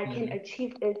 I can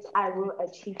achieve it, I will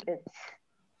achieve it.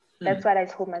 That's what I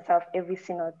told myself every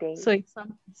single day. So it's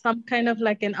some kind of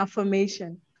like an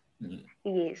affirmation.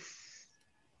 Yes.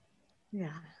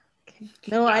 Yeah. Okay.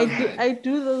 No, I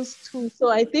do those too. So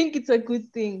I think it's a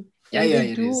good thing. Yeah,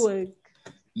 it do work.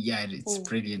 Yeah, it's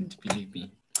brilliant, believe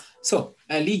me. So,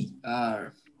 Ali,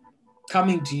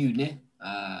 coming to you, ne?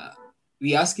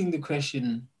 We're asking the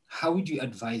question, how would you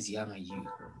advise younger you?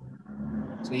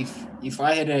 So if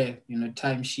I had a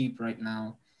time sheet right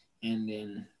now, and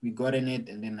then we got in it,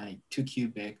 and then I took you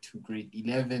back to grade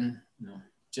 11,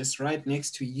 just right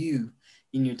next to you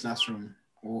in your classroom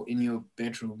or in your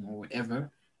bedroom or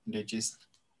whatever, and I just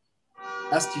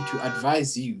asked you to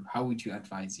advise you, how would you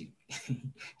advise you?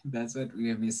 That's what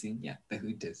we are missing. Yeah, the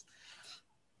Hooters.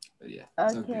 But yeah.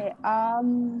 Okay.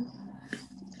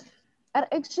 I'd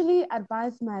actually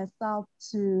advise myself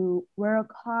to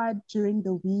work hard during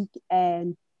the week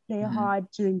and play hard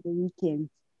during the weekends.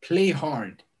 Play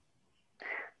hard?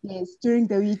 Yes, during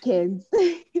the weekends.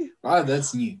 Wow,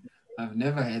 that's new. I've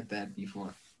never had that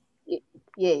before.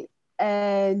 Yes.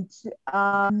 And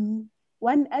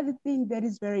one other thing that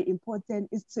is very important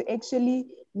is to actually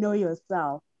know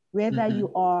yourself, whether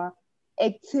you are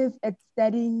active at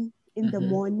studying in the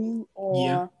morning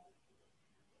or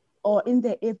in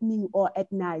the evening or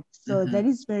at night. So that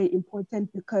is very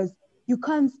important because you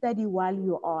can't study while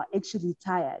you are actually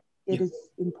tired. It is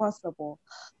impossible.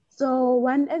 So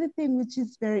one other thing which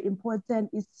is very important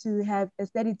is to have a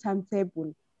study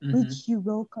timetable, which you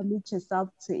will commit yourself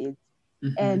to it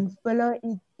and follow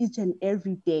it each and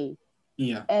every day.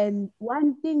 Yeah. And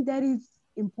one thing that is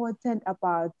important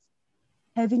about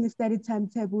having a study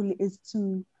timetable is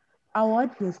to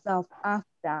award yourself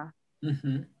after.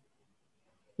 You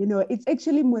know, it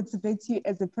actually motivates you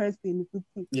as a person.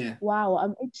 Yeah. Wow,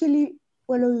 I'm actually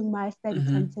following my study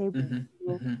timetable. You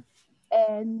know?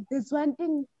 And there's one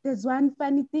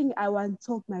funny thing I once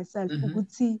told myself,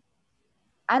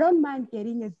 I don't mind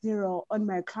getting a 0 on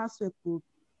my classwork book.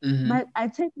 I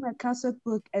take my classwork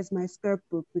book as my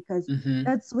scrapbook because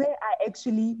that's where I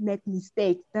actually make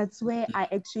mistakes. That's where I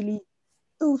actually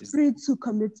feel free to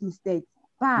commit mistakes.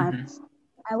 But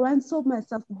I once told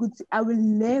myself, I will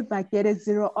never get a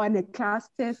 0 on a class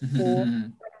test or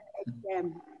an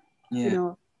exam, you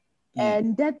know.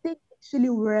 And that thing actually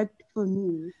worked for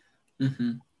me.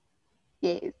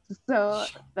 Yes, so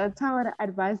that's how I would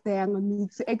advise the younger me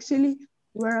to actually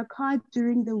work hard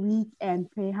during the week and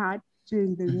play hard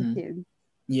during the weekend.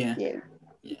 Yeah.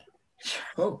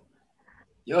 Oh,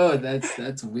 yo,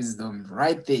 that's wisdom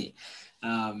right there.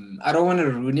 I don't want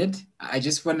to ruin it. I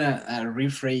just want to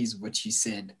rephrase what you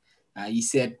said. You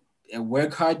said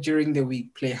work hard during the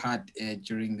week, play hard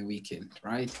during the weekend,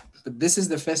 right? But this is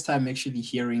the first time actually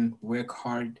hearing work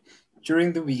hard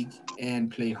during the week and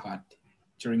play hard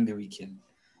during the weekend.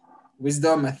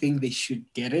 Wisdom, I think they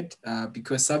should get it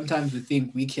because sometimes we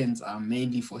think weekends are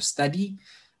mainly for study.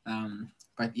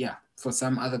 But yeah, for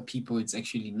some other people, it's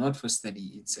actually not for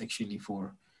study. It's actually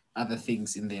for other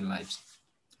things in their lives.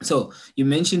 So you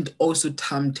mentioned also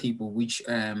timetable, which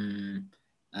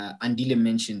Andile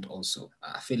mentioned also.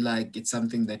 I feel like it's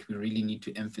something that we really need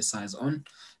to emphasize on.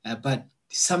 But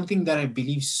something that I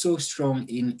believe so strong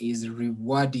in is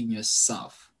rewarding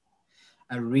yourself.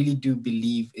 I really do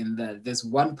believe in that. There's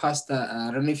one pastor,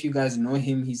 I don't know if you guys know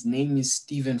him. His name is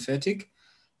Stephen Furtick.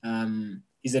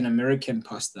 He's an American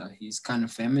pastor. He's kind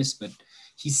of famous, but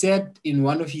he said in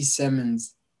one of his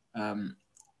sermons,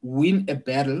 win a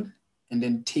battle and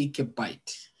then take a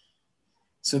bite.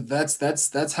 So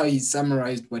that's how he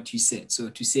summarized what you said. So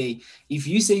to say, if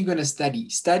you say you're going to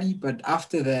study, but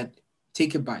after that,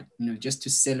 take a bite, just to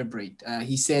celebrate.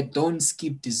 He said, don't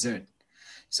skip dessert.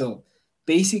 So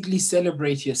basically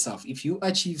celebrate yourself. If you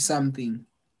achieve something,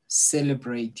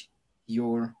 celebrate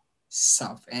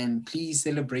yourself. And please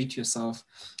celebrate yourself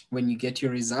when you get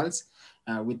your results.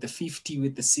 With the 50,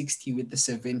 with the 60, with the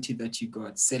 70 that you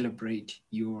got, celebrate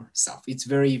yourself. It's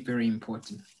very, very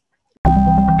important.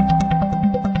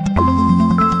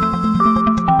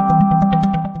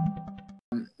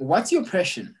 What's your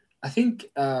passion? I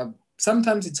think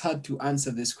sometimes it's hard to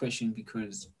answer this question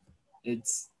because it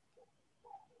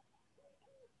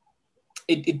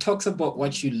talks about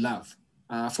what you love.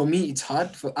 For me, it's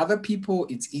hard. For other people,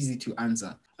 it's easy to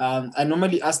answer. I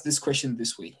normally ask this question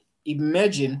this way.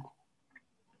 Imagine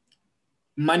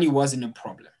money wasn't a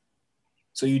problem.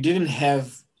 So you didn't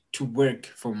have to work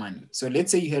for money. So let's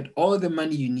say you had all the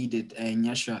money you needed,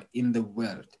 Nyasha, in the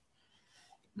world.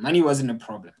 Money wasn't a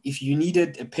problem. If you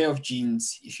needed a pair of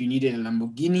jeans, if you needed a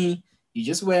Lamborghini, you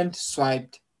just went,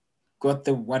 swiped, got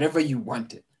the whatever you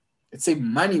wanted. Let's say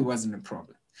money wasn't a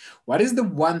problem. What is the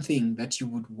one thing that you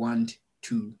would want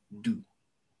to do?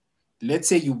 Let's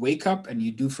say you wake up and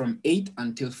you do from 8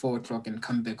 until 4 o'clock and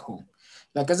come back home.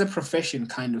 Like as a profession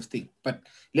kind of thing. But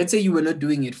let's say you were not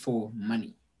doing it for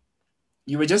money.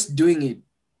 You were just doing it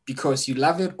because you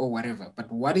love it or whatever.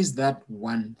 But what is that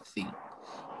one thing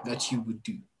that you would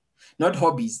do? Not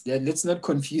hobbies. Let's not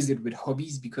confuse it with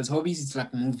hobbies because hobbies is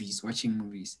like movies, watching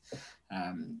movies.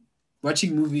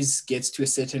 Watching movies gets to a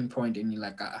certain point and you're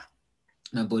like,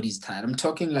 my body's tired. I'm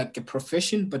talking like a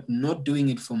profession, but not doing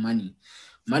it for money.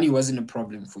 Money wasn't a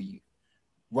problem for you.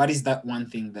 What is that one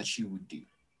thing that you would do?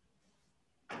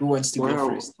 Who wants to go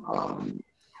first?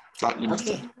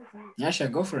 Okay. Nyasha,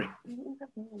 go for it.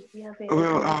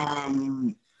 Well,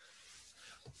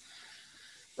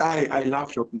 I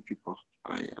love helping people.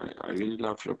 I really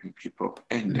love helping people.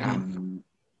 And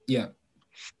yeah.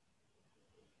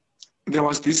 There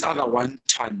was this other one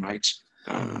time, right?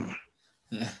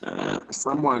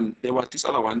 There was this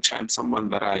other one time, someone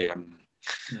that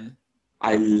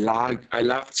I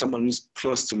loved someone who's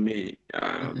close to me,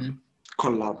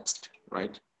 collapsed,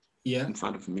 right? Yeah. In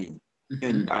front of me.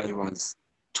 And I was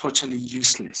totally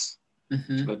useless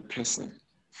to that person.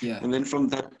 Yeah. And then from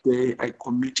that day, I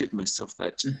committed myself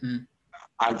that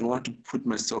I don't want to put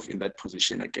myself in that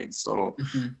position again. So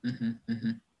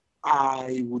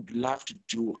I would love to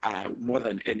do more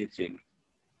than anything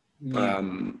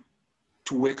to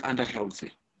work under health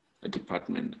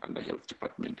department.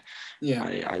 Yeah,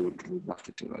 I would really love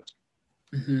to do that.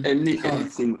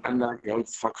 Anything under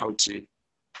health faculty,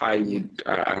 I'll be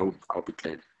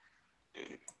glad.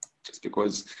 Just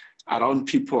because around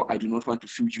people, I do not want to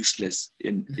feel useless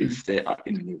if they are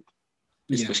in need,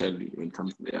 especially when it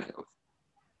comes to their health.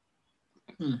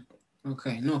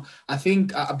 Okay, no, I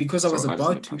think because I was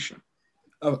about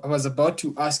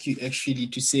to ask you actually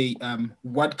to say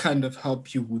what kind of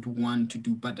help you would want to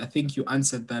do, but I think you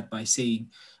answered that by saying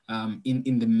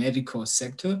in the medical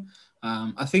sector.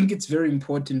 I think it's very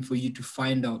important for you to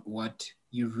find out what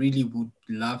you really would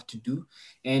love to do,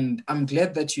 and I'm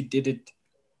glad that you did it.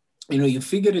 You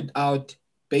figured it out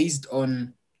based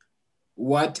on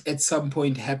what at some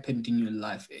point happened in your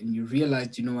life, and you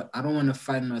realized, you know what, I don't want to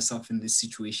find myself in this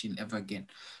situation ever again.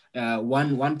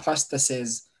 One pastor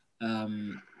says,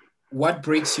 what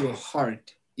breaks your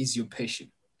heart is your passion.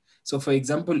 So for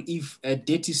example, if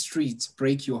dirty streets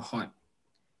break your heart,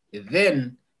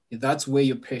 then that's where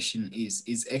your passion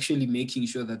is actually making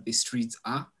sure that the streets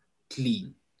are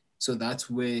clean. So that's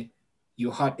where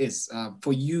your heart is.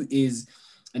 For you is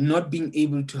not being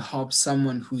able to help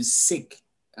someone who's sick.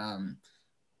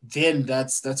 Then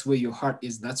that's where your heart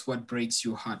is. That's what breaks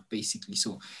your heart, basically.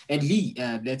 So, and Lee,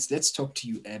 let's talk to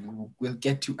you, and we'll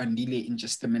get to Andile in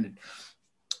just a minute.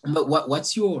 But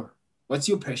what's your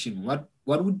passion? What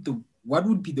would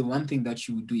be the one thing that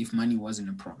you would do if money wasn't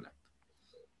a problem?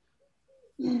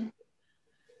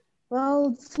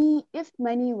 Well, see, if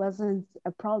money wasn't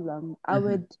a problem,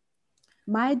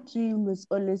 my dream was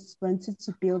always wanted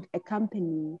to build a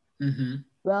company.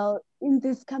 Well, in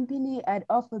this company, I'd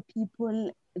offer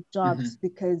people jobs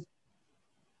because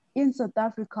in South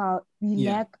Africa, we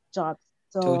lack jobs.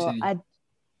 So totally.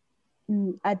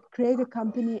 I'd create a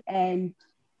company and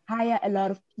hire a lot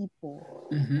of people.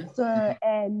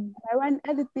 And my one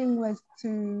other thing was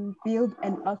to build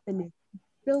an orphanage.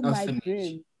 Still my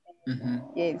dream.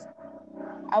 Yes.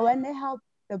 I want to help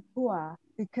the poor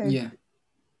because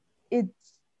it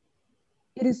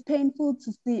is painful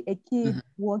to see a kid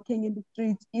walking in the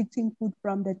streets eating food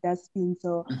from the dustbin.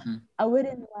 So I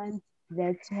wouldn't want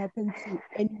that to happen to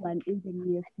anyone in the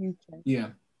near future. Yeah.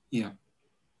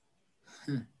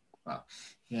 Wow,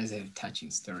 you guys have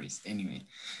touching stories. Anyway,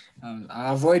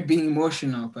 I avoid being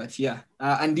emotional, but yeah.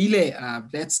 Andile,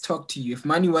 let's talk to you. If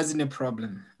money wasn't a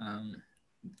problem,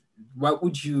 what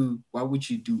would you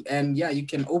do? And yeah, you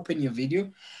can open your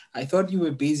video. I thought you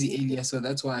were busy earlier, so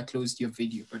that's why I closed your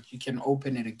video, but you can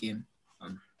open it again.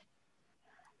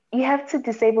 You have to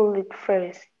disable it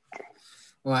first.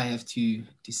 Oh, I have to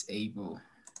disable.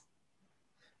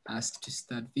 Ask to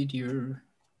start video.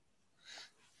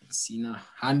 Let's see now,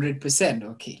 100%.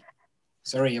 Okay,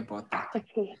 sorry about that.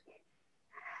 Okay,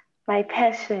 my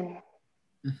passion.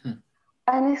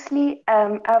 Honestly,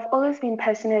 I've always been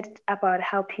passionate about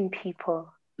helping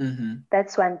people.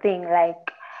 That's one thing.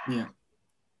 Like,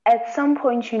 at some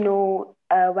point,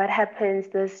 what happens,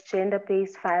 this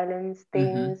gender-based violence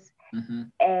things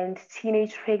and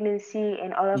teenage pregnancy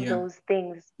and all of those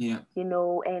things,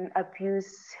 and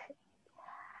abuse.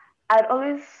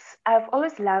 I've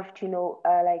always loved,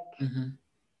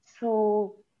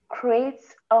 to create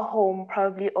a home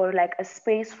probably, or like a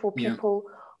space for people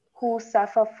who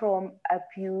suffer from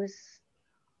abuse,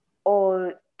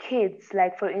 or kids,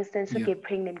 like for instance, who get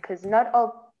pregnant, because not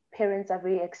all parents are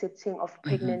very accepting of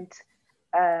pregnant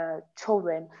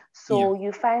children. So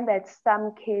you find that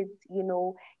some kids,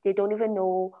 they don't even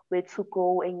know where to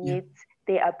go, and yet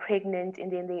they are pregnant,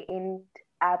 and then they end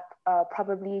up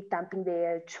probably dumping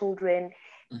their children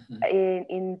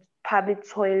in public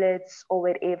toilets or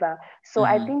whatever. So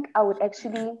I think I would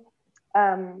actually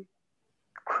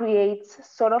create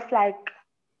sort of like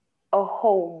a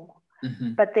home,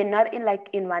 but they're not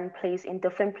in one place, in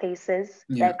different places,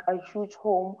 like a huge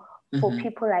home for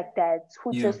people like that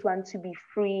who just want to be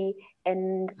free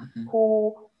and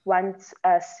who want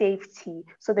safety,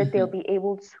 so that they'll be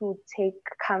able to take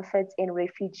comfort in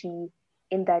refugee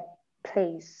in that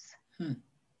place.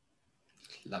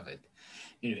 Love it.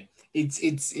 Anyway,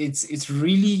 it's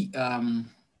really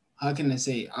how can I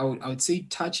say, I would say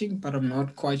touching, but I'm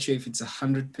not quite sure if it's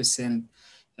 100%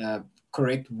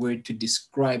 correct word to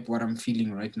describe what I'm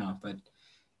feeling right now. But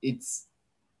it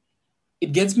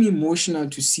gets me emotional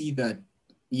to see that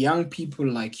young people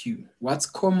like you, what's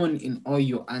common in all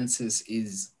your answers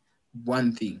is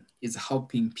one thing, is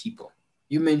helping people.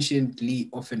 You mentioned Lee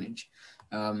Orphanage.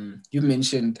 You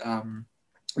mentioned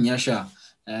Nyasha,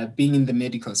 being in the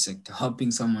medical sector, helping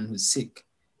someone who's sick.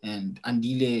 And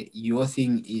Andile, your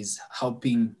thing is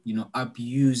helping,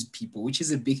 abused people, which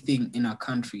is a big thing in our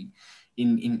country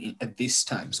in at this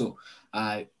time. So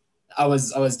I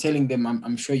was telling them,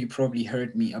 I'm sure you probably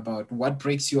heard me, about what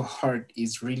breaks your heart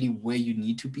is really where you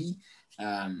need to be.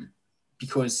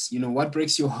 Because, what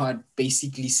breaks your heart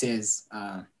basically says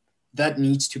that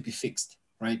needs to be fixed,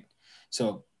 right?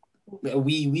 So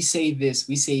we say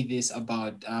this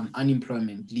about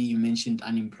unemployment. Lee, you mentioned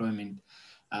unemployment.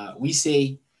 We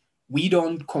say we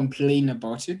don't complain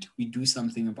about it, we do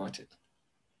something about it.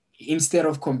 Instead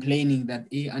of complaining that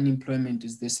unemployment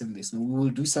is this and this, no, we will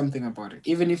do something about it.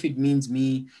 Even if it means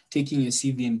me taking your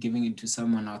CV and giving it to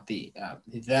someone out there,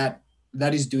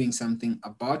 that is doing something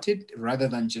about it rather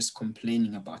than just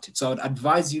complaining about it. So I would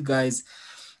advise you guys,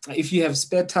 if you have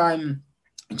spare time,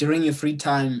 during your free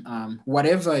time,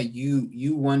 whatever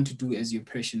you want to do as your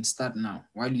passion, start now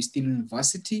while you're still in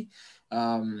university.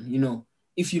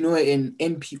 If you know an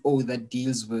NPO that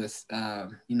deals with,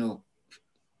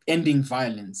 ending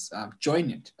violence, join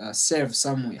it, serve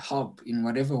some way, help in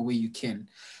whatever way you can.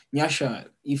 Nyasha,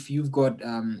 if you've got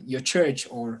your church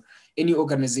or any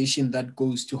organization that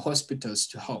goes to hospitals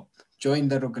to help, join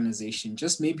that organization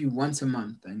just maybe once a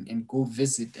month and go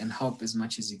visit and help as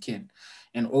much as you can.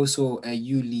 And also,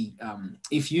 you, Lee,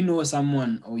 if you know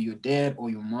someone or your dad or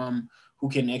your mom who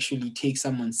can actually take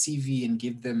someone's CV and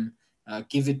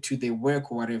give it to their work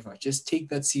or whatever, just take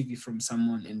that CV from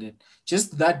someone, and then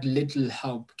just that little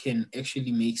help can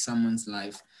actually make someone's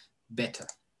life better.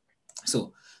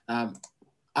 So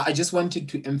I just wanted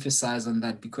to emphasize on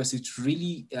that because it's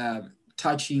really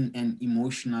touching and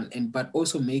emotional, but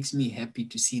also makes me happy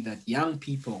to see that young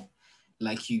people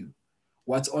like you,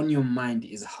 what's on your mind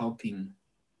is helping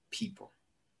people,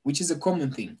 which is a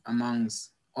common thing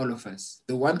amongst all of us.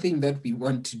 The one thing that we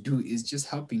want to do is just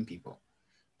helping people.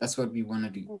 That's what we want to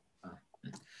do.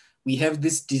 We have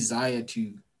this desire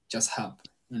to just help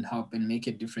and make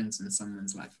a difference in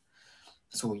someone's life.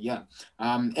 So yeah,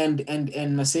 and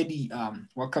Masedi,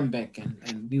 welcome back.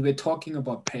 And we were talking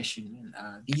about passion,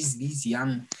 and these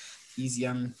young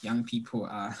people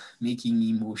are making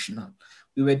me emotional.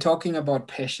 We were talking about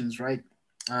passions, right?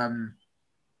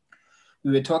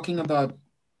 We were talking about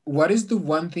what is the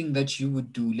one thing that you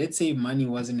would do. Let's say money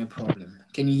wasn't a problem.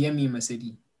 Can you hear me,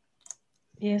 Masedi?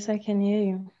 Yes, I can hear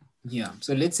you. Yeah.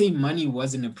 So let's say money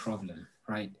wasn't a problem,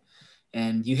 right?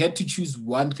 And you had to choose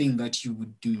one thing that you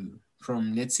would do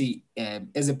from, let's say,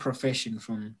 as a profession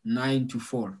from 9 to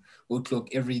 4 o'clock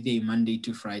every day, Monday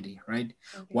to Friday, right?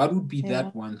 Okay. What would be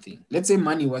that one thing? Let's say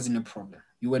money wasn't a problem.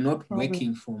 You were not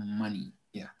working for money.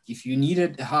 Yeah. If you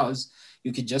needed a house,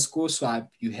 you could just go swipe.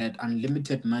 You had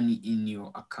unlimited money in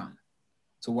your account.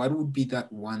 So what would be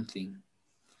that one thing?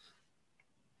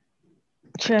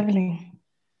 Traveling.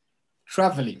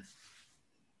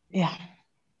 Yeah.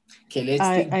 Okay, let's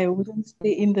think. I wouldn't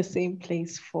stay in the same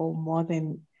place for more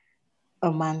than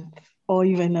a month or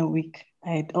even a week.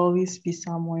 I'd always be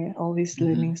somewhere, always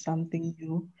learning something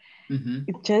new.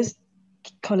 It's just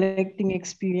collecting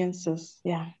experiences,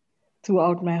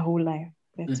 throughout my whole life.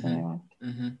 That's what I want.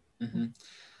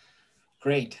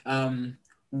 Great.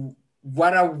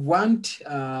 What I want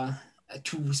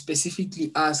to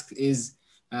specifically ask is,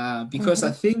 because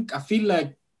I feel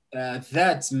like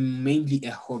that's mainly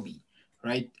a hobby,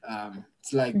 right?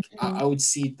 It's like I would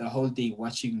sit the whole day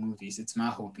watching movies. It's my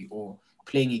hobby, or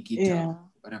playing a guitar,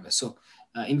 whatever. So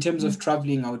in terms of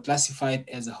traveling, I would classify it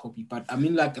as a hobby. But I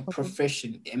mean, like a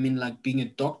profession. I mean, like being a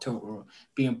doctor or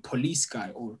being a police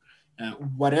guy or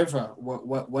whatever.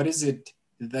 What is it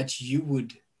that you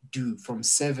would do from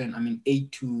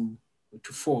 8 to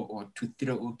 4 or to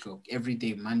 3 o'clock every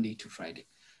day, Monday to Friday?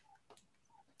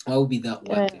 What would be that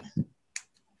one thing?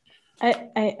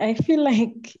 I feel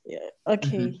like,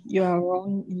 you are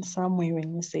wrong in some way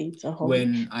when you say it's a hobby.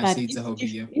 When I say it's a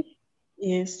hobby,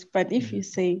 yes, but if you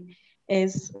say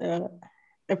as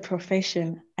a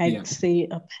profession, I'd say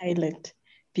a pilot,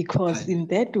 because in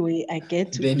that way I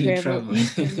get to travel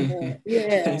even more.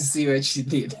 Yeah. I see what you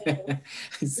did.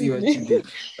 I see what you did.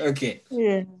 Okay.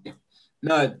 Yeah.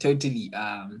 No, totally.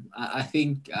 I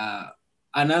think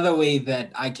another way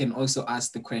that I can also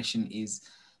ask the question is,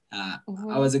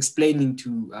 I was explaining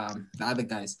to the other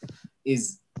guys,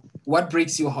 is what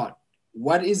breaks your heart?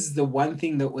 What is the one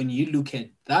thing that when you look at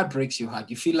that breaks your heart,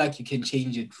 you feel like you can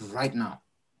change it right now?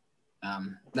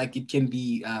 Like it can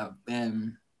be,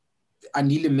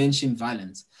 Anila mentioned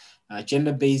violence.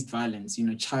 gender-based violence,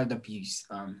 child abuse.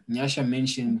 Nyasha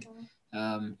mentioned,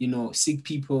 sick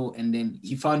people, and then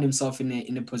he found himself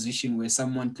in a position where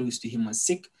someone close to him was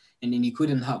sick, and then he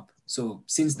couldn't help. So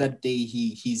since that day,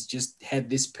 he's just had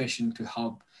this passion to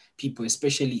help people,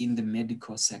 especially in the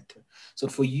medical sector. So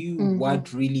for you,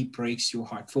 what really breaks your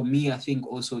heart? For me, I think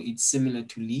also it's similar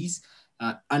to Lee's,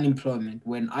 unemployment.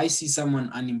 When I see someone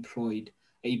unemployed,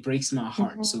 it breaks my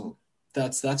heart. So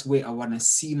that's where I want to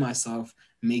see myself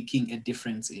making a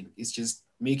difference in. It's just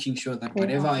making sure that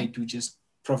whatever I do just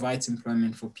provides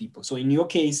employment for people. So in your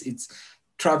case, it's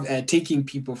taking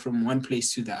people from one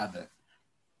place to the other.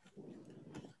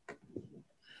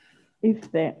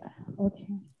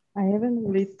 I haven't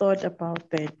really thought about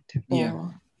that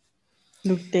or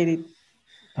looked at it.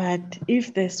 But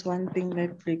if there's one thing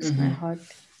that breaks my heart,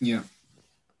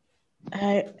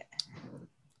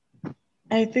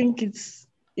 I think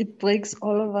it breaks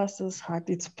all of us' heart.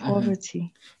 It's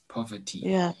poverty. Poverty.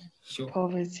 Yeah, sure.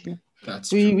 Poverty. That's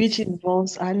true. Which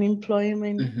involves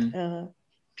unemployment,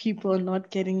 people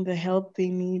not getting the help they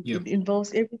need. It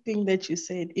involves everything that you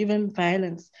said, even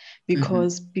violence,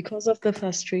 because of the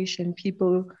frustration,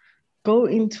 people go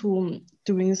into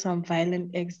doing some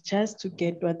violent acts just to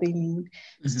get what they need.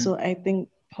 So I think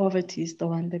poverty is the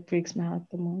one that breaks my heart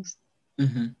the most.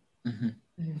 Yeah.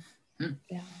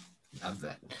 Love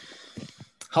that.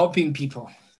 Helping people.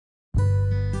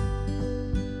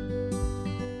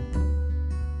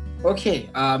 Okay,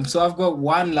 so I've got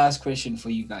one last question for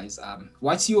you guys.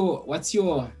 What's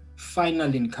your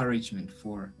final encouragement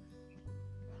for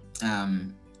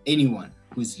anyone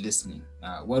who's listening?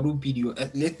 What would be your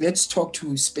let's talk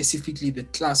to specifically the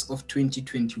class of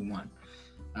 2021.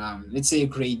 Let's say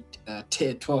grade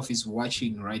 12 is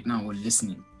watching right now or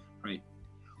listening, right?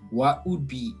 What would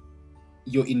be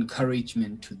your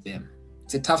encouragement to them?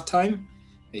 It's a tough time.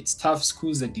 It's tough.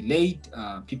 Schools are delayed.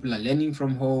 People are learning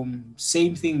from home.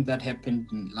 Same thing that happened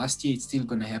last year. It's still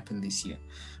going to happen this year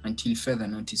until further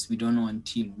notice. We don't know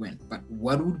until when. But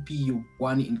what would be your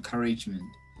one encouragement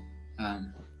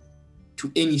to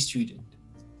any student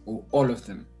or all of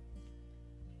them,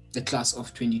 the class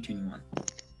of 2021?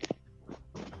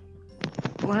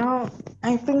 Well,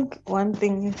 I think one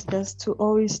thing is just to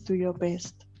always do your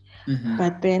best.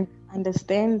 But then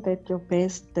understand that your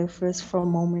best differs from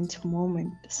moment to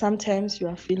moment. Sometimes you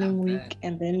are feeling weak,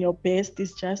 and then your best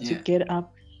is just to get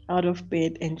up out of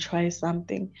bed and try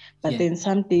something. But then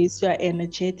some days you are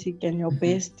energetic and your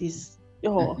best is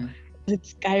it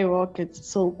skyrockets.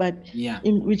 So, but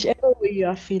in whichever way you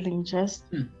are feeling, just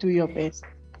do your best.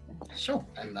 Sure,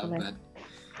 I love that.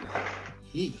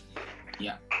 Hey,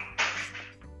 yeah.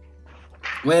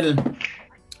 Well,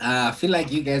 I feel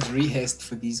like you guys rehearsed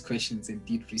for these questions and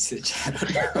did research. I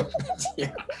don't know.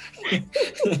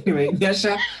 Anyway,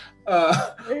 Nyasha,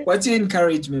 what's your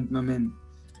encouragement, my man?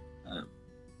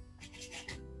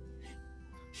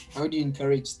 How do you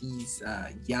encourage these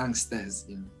youngsters?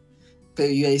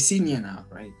 You're a senior now,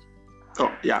 right?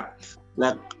 Oh, yeah.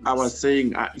 Like I was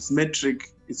saying, it's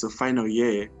metric, it's a final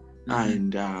year.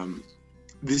 And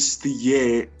this is the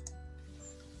year.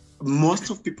 Most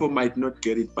of people might not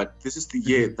get it, but this is the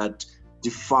year that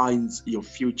defines your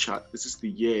future. This is the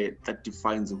year that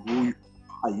defines who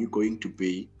are you going to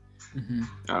be in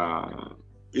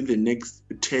the next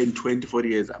 10, 20, 40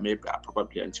 years, maybe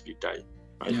probably until you die.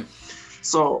 Right? Yeah.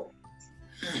 So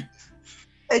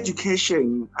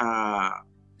education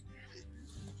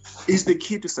is the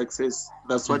key to success.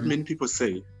 That's what many people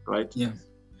say, right? Yeah.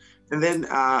 And then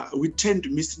we tend to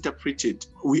misinterpret it.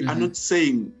 We are not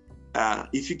saying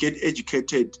if you get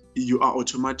educated, you are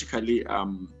automatically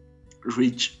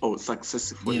rich or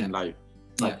successful in life.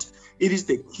 But it is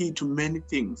the key to many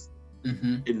things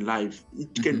in life.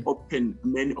 It can open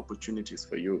many opportunities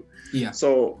for you. Yeah.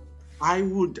 So I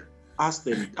would ask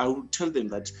them, I would tell them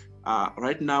that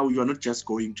right now you are not just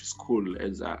going to school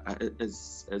as a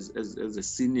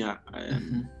senior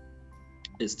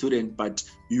a student, but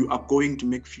you are going to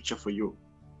make future for you.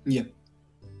 Yeah.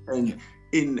 And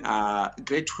in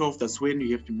grade 12, that's when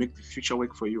you have to make the future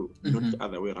work for you, not the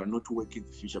other way around, not to work in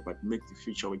the future, but make the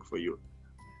future work for you.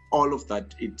 All of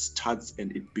that, it starts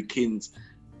and it begins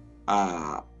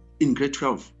in grade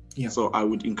 12. Yeah. So I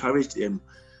would encourage them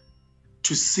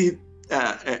to see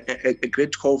a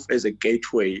grade 12 as a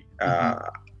gateway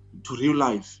to real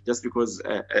life, just because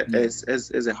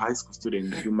as a high school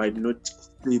student, you might not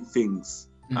see things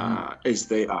as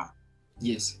they are.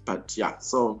 Yes. But yeah,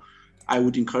 so I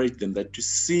would encourage them that to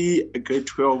see a grade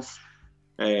 12,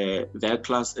 their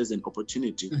class as an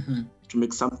opportunity to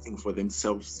make something for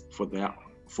themselves,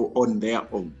 on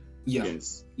their own. Yeah.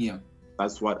 Yes. Yeah.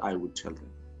 That's what I would tell them.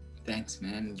 Thanks,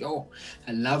 man. Yo,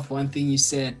 I love one thing you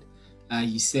said.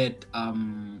 you said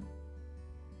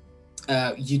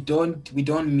we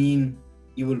don't mean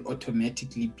you will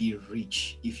automatically be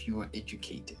rich if you are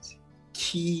educated.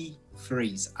 Key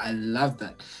phrase. I love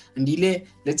that. Andile,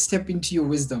 let's step into your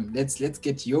wisdom. Let's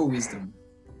get your wisdom.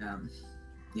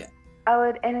 I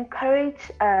would encourage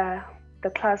the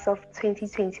class of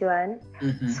 2021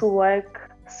 to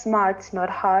work smart, not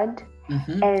hard,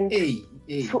 and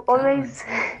to always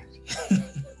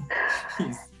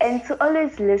and to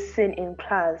always listen in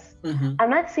class. I'm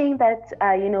not saying that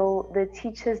the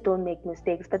teachers don't make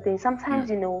mistakes, but then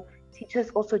sometimes teachers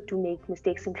also do make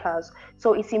mistakes in class.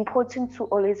 So it's important to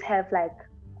always have like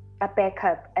a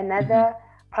backup,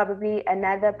 probably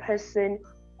another person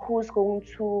who's going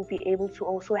to be able to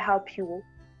also help you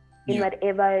in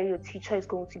whatever your teacher is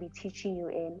going to be teaching you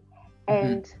in.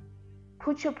 And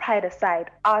put your pride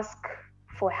aside, ask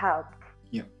for help.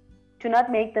 Do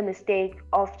not make the mistake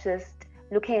of just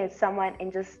looking at someone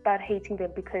and just start hating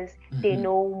them because they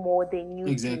know more than you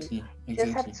do. You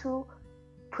just have to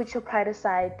put your pride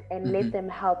aside and let them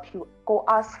help you. Go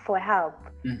ask for help,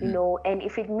 and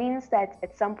if it means that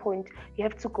at some point you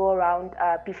have to go around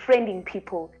befriending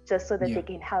people just so that they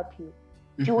can help you,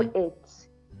 do it.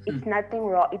 It's nothing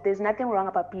wrong. There's nothing wrong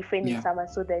about befriending someone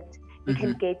so that you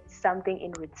can get something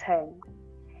in return.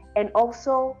 And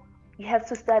also, you have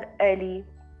to start early.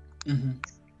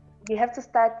 You have to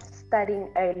start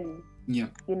studying early.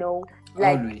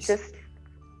 Always.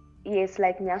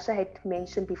 Like Nyasha had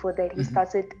mentioned before, that he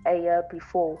started a year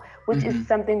before, which is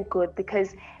something good,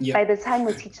 because by the time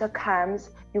the teacher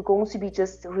comes, you're going to be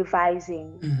just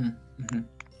revising.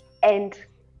 And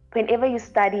whenever you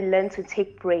study, learn to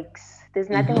take breaks. There's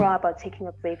nothing wrong about taking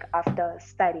a break after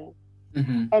studying.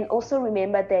 And also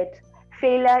remember that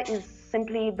failure is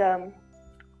simply the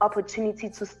opportunity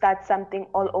to start something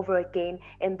all over again,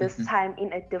 and this time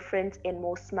in a different and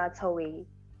more smarter way.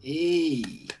 Hey,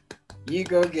 you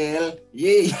go, girl.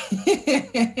 Yay.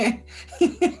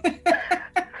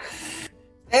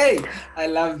 Hey, I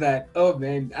love that. Oh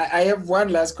man, I have one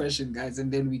last question, guys,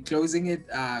 and then we're closing it.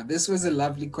 This was a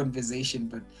lovely conversation,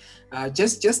 but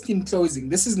just in closing,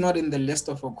 this is not in the list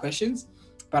of our questions,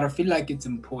 but I feel like it's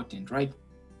important, right?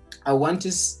 I want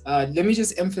to let me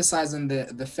just emphasize on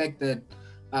the fact that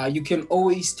you can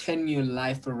always turn your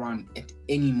life around at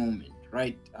any moment,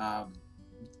 right?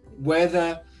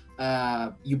 Whether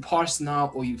you pass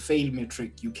now or you fail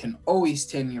matric, you can always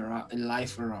turn your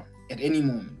life around at any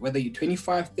moment, whether you're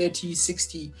 25, 30,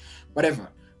 60, whatever,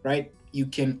 right? You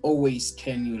can always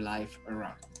turn your life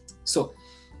around. So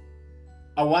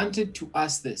I wanted to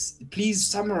ask this. Please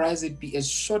summarize it, be as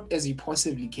short as you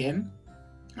possibly can.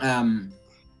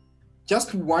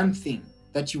 Just one thing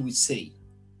that you would say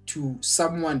to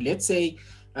someone, let's say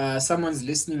someone's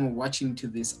listening or watching to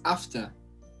this after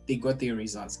they got their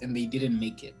results and they didn't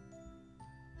make it.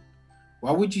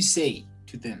 What would you say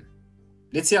to them?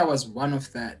 Let's say I was one of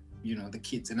that, the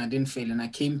kids, and I didn't fail, and I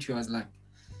came to you, I was like,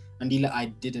 Andile, I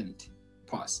didn't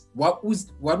pass. What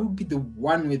would be the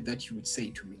one word that you would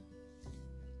say to me?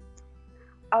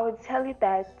 I would tell you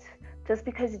that just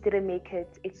because you didn't make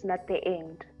it, it's not the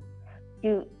end.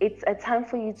 It's a time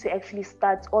for you to actually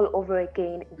start all over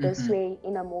again, this way,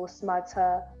 in a more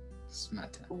smarter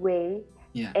way,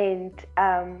 and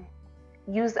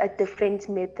use a different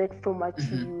method from what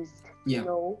you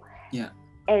used,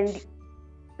 and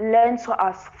learn to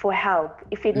ask for help.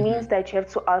 If it means that you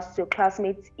have to ask your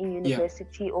classmates in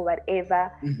university or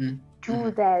whatever,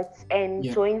 do that, and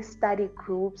join study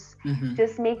groups.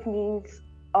 Just make means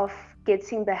of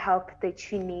getting the help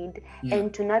that you need,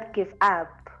 and do not give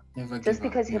up. Just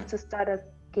because you have to start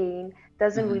again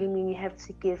doesn't really mean you have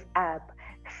to give up.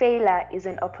 Failure is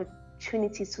an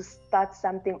opportunity to start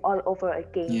something all over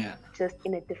again, just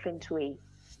in a different way.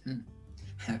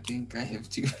 I think I have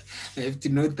to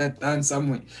note that down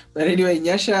somewhere. But anyway,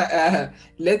 Nyasha,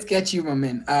 let's get you, my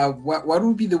man. What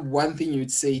would be the one thing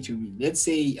you'd say to me? Let's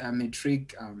say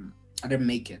matric, I didn't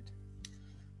make it.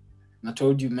 I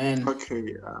told you, man.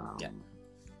 Okay.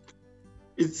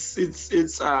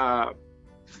 It's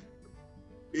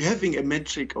having a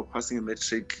matric or passing a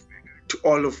matric to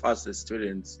all of us as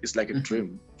students is like a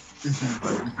dream.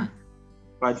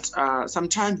 But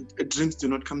sometimes dreams do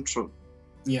not come true.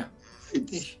 Yeah.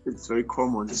 It's very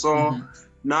common. So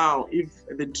now, if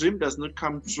the dream does not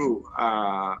come true,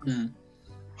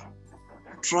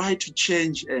 try to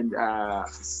change and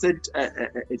set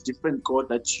a different goal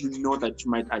that you know that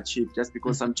you might achieve. Just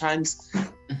because sometimes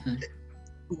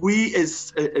we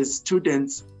as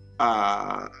students,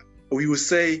 we will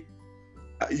say,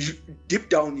 deep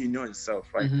down you know yourself,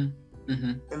 right?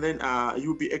 And then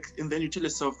you tell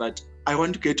yourself that I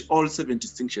want to get all 7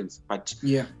 distinctions, but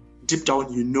deep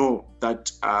down you know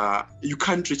that you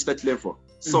can't reach that level.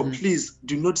 So please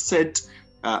do not set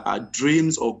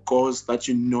dreams or goals that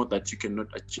you know that you cannot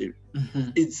achieve.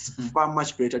 It's far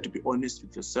much better to be honest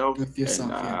with yourself. And,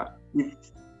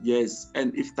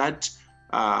 if that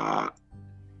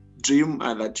dream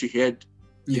that you had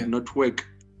did not work,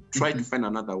 try to find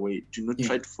another way. Do not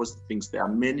try to force things. There are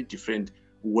many different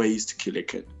ways to kill a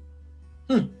cat.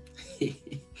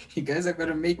 You guys are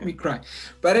gonna make me cry.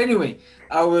 But anyway,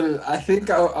 I think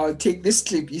I'll take this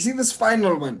clip. You see this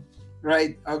final one,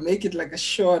 right? I'll make it like a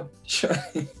short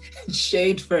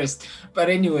shade first. But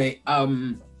anyway,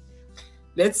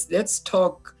 let's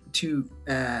talk to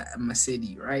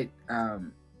Masedi, right?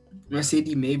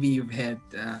 Masedi, maybe you've had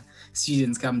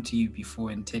students come to you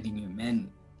before and telling you, man,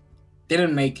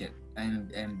 didn't make it.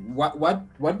 And what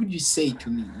would you say to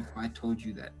me if I told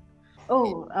you that?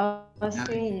 Oh, I was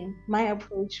saying my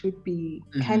approach would be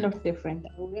kind of different. I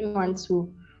wouldn't want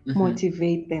to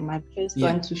motivate them. I first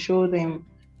want to show them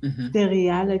the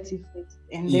reality first,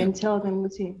 and then tell them,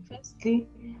 firstly,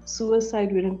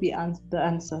 suicide wouldn't be the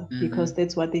answer because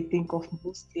that's what they think of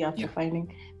mostly after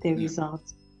finding the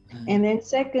results. And then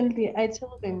secondly, I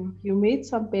tell them, you made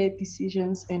some bad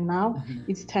decisions and now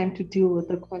it's time to deal with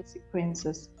the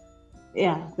consequences.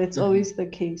 Yeah, that's always the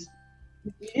case.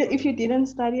 If you didn't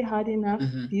study hard enough,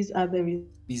 these are the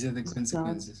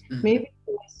consequences. Maybe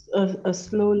it was a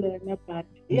slow learner, but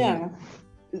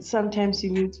sometimes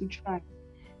you need to try.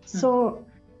 So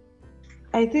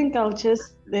I think I'll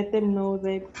just let them know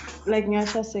that, like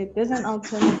Nyasha said, there's an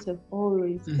alternative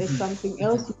always. There's something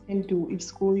else you can do if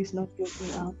school is not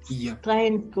working out. Try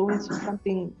and go into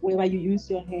something where you use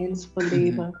your hands for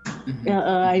labor.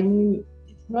 I mean,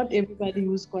 it's not everybody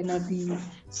who's gonna be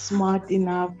smart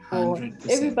enough, or 100%.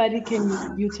 Everybody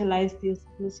can utilize their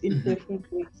skills in different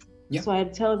ways. So I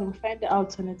tell them, find the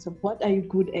alternative. What are you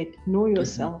good at? Know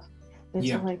yourself.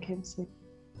 That's all I can say.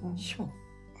 Sure.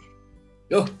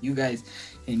 Oh, you guys.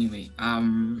 Anyway,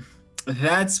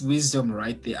 that's wisdom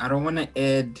right there. I don't want to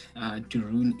add to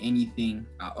ruin anything.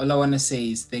 All I want to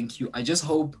say is thank you. I just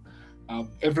hope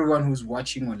everyone who's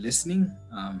watching or listening,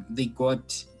 they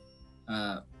got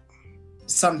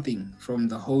something from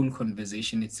the whole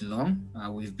conversation. It's long.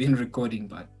 We've been recording,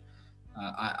 but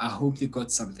I hope they got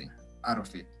something out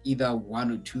of it, either one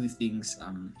or two things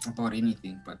about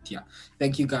anything. But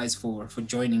thank you guys for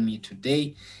joining me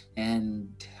today,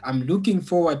 and I'm looking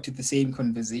forward to the same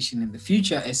conversation in the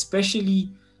future,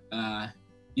 especially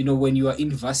when you are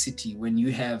in varsity, when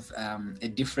you have a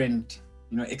different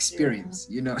experience,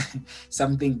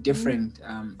 something different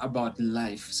about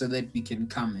life, so that we can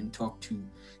come and talk to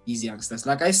these youngsters.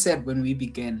 Like I said when we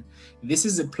began, this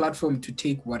is a platform to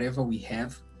take whatever we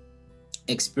have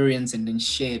experience and then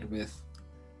share it with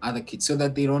other kids, so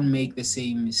that they don't make the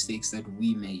same mistakes that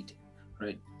we made,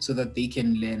 right? So that they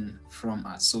can learn from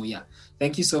us. So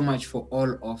thank you so much for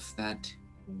all of that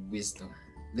wisdom.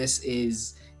 This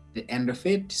is the end of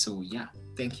it. So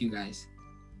thank you guys.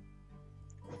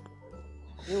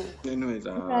 Anyways,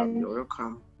 you're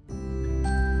welcome.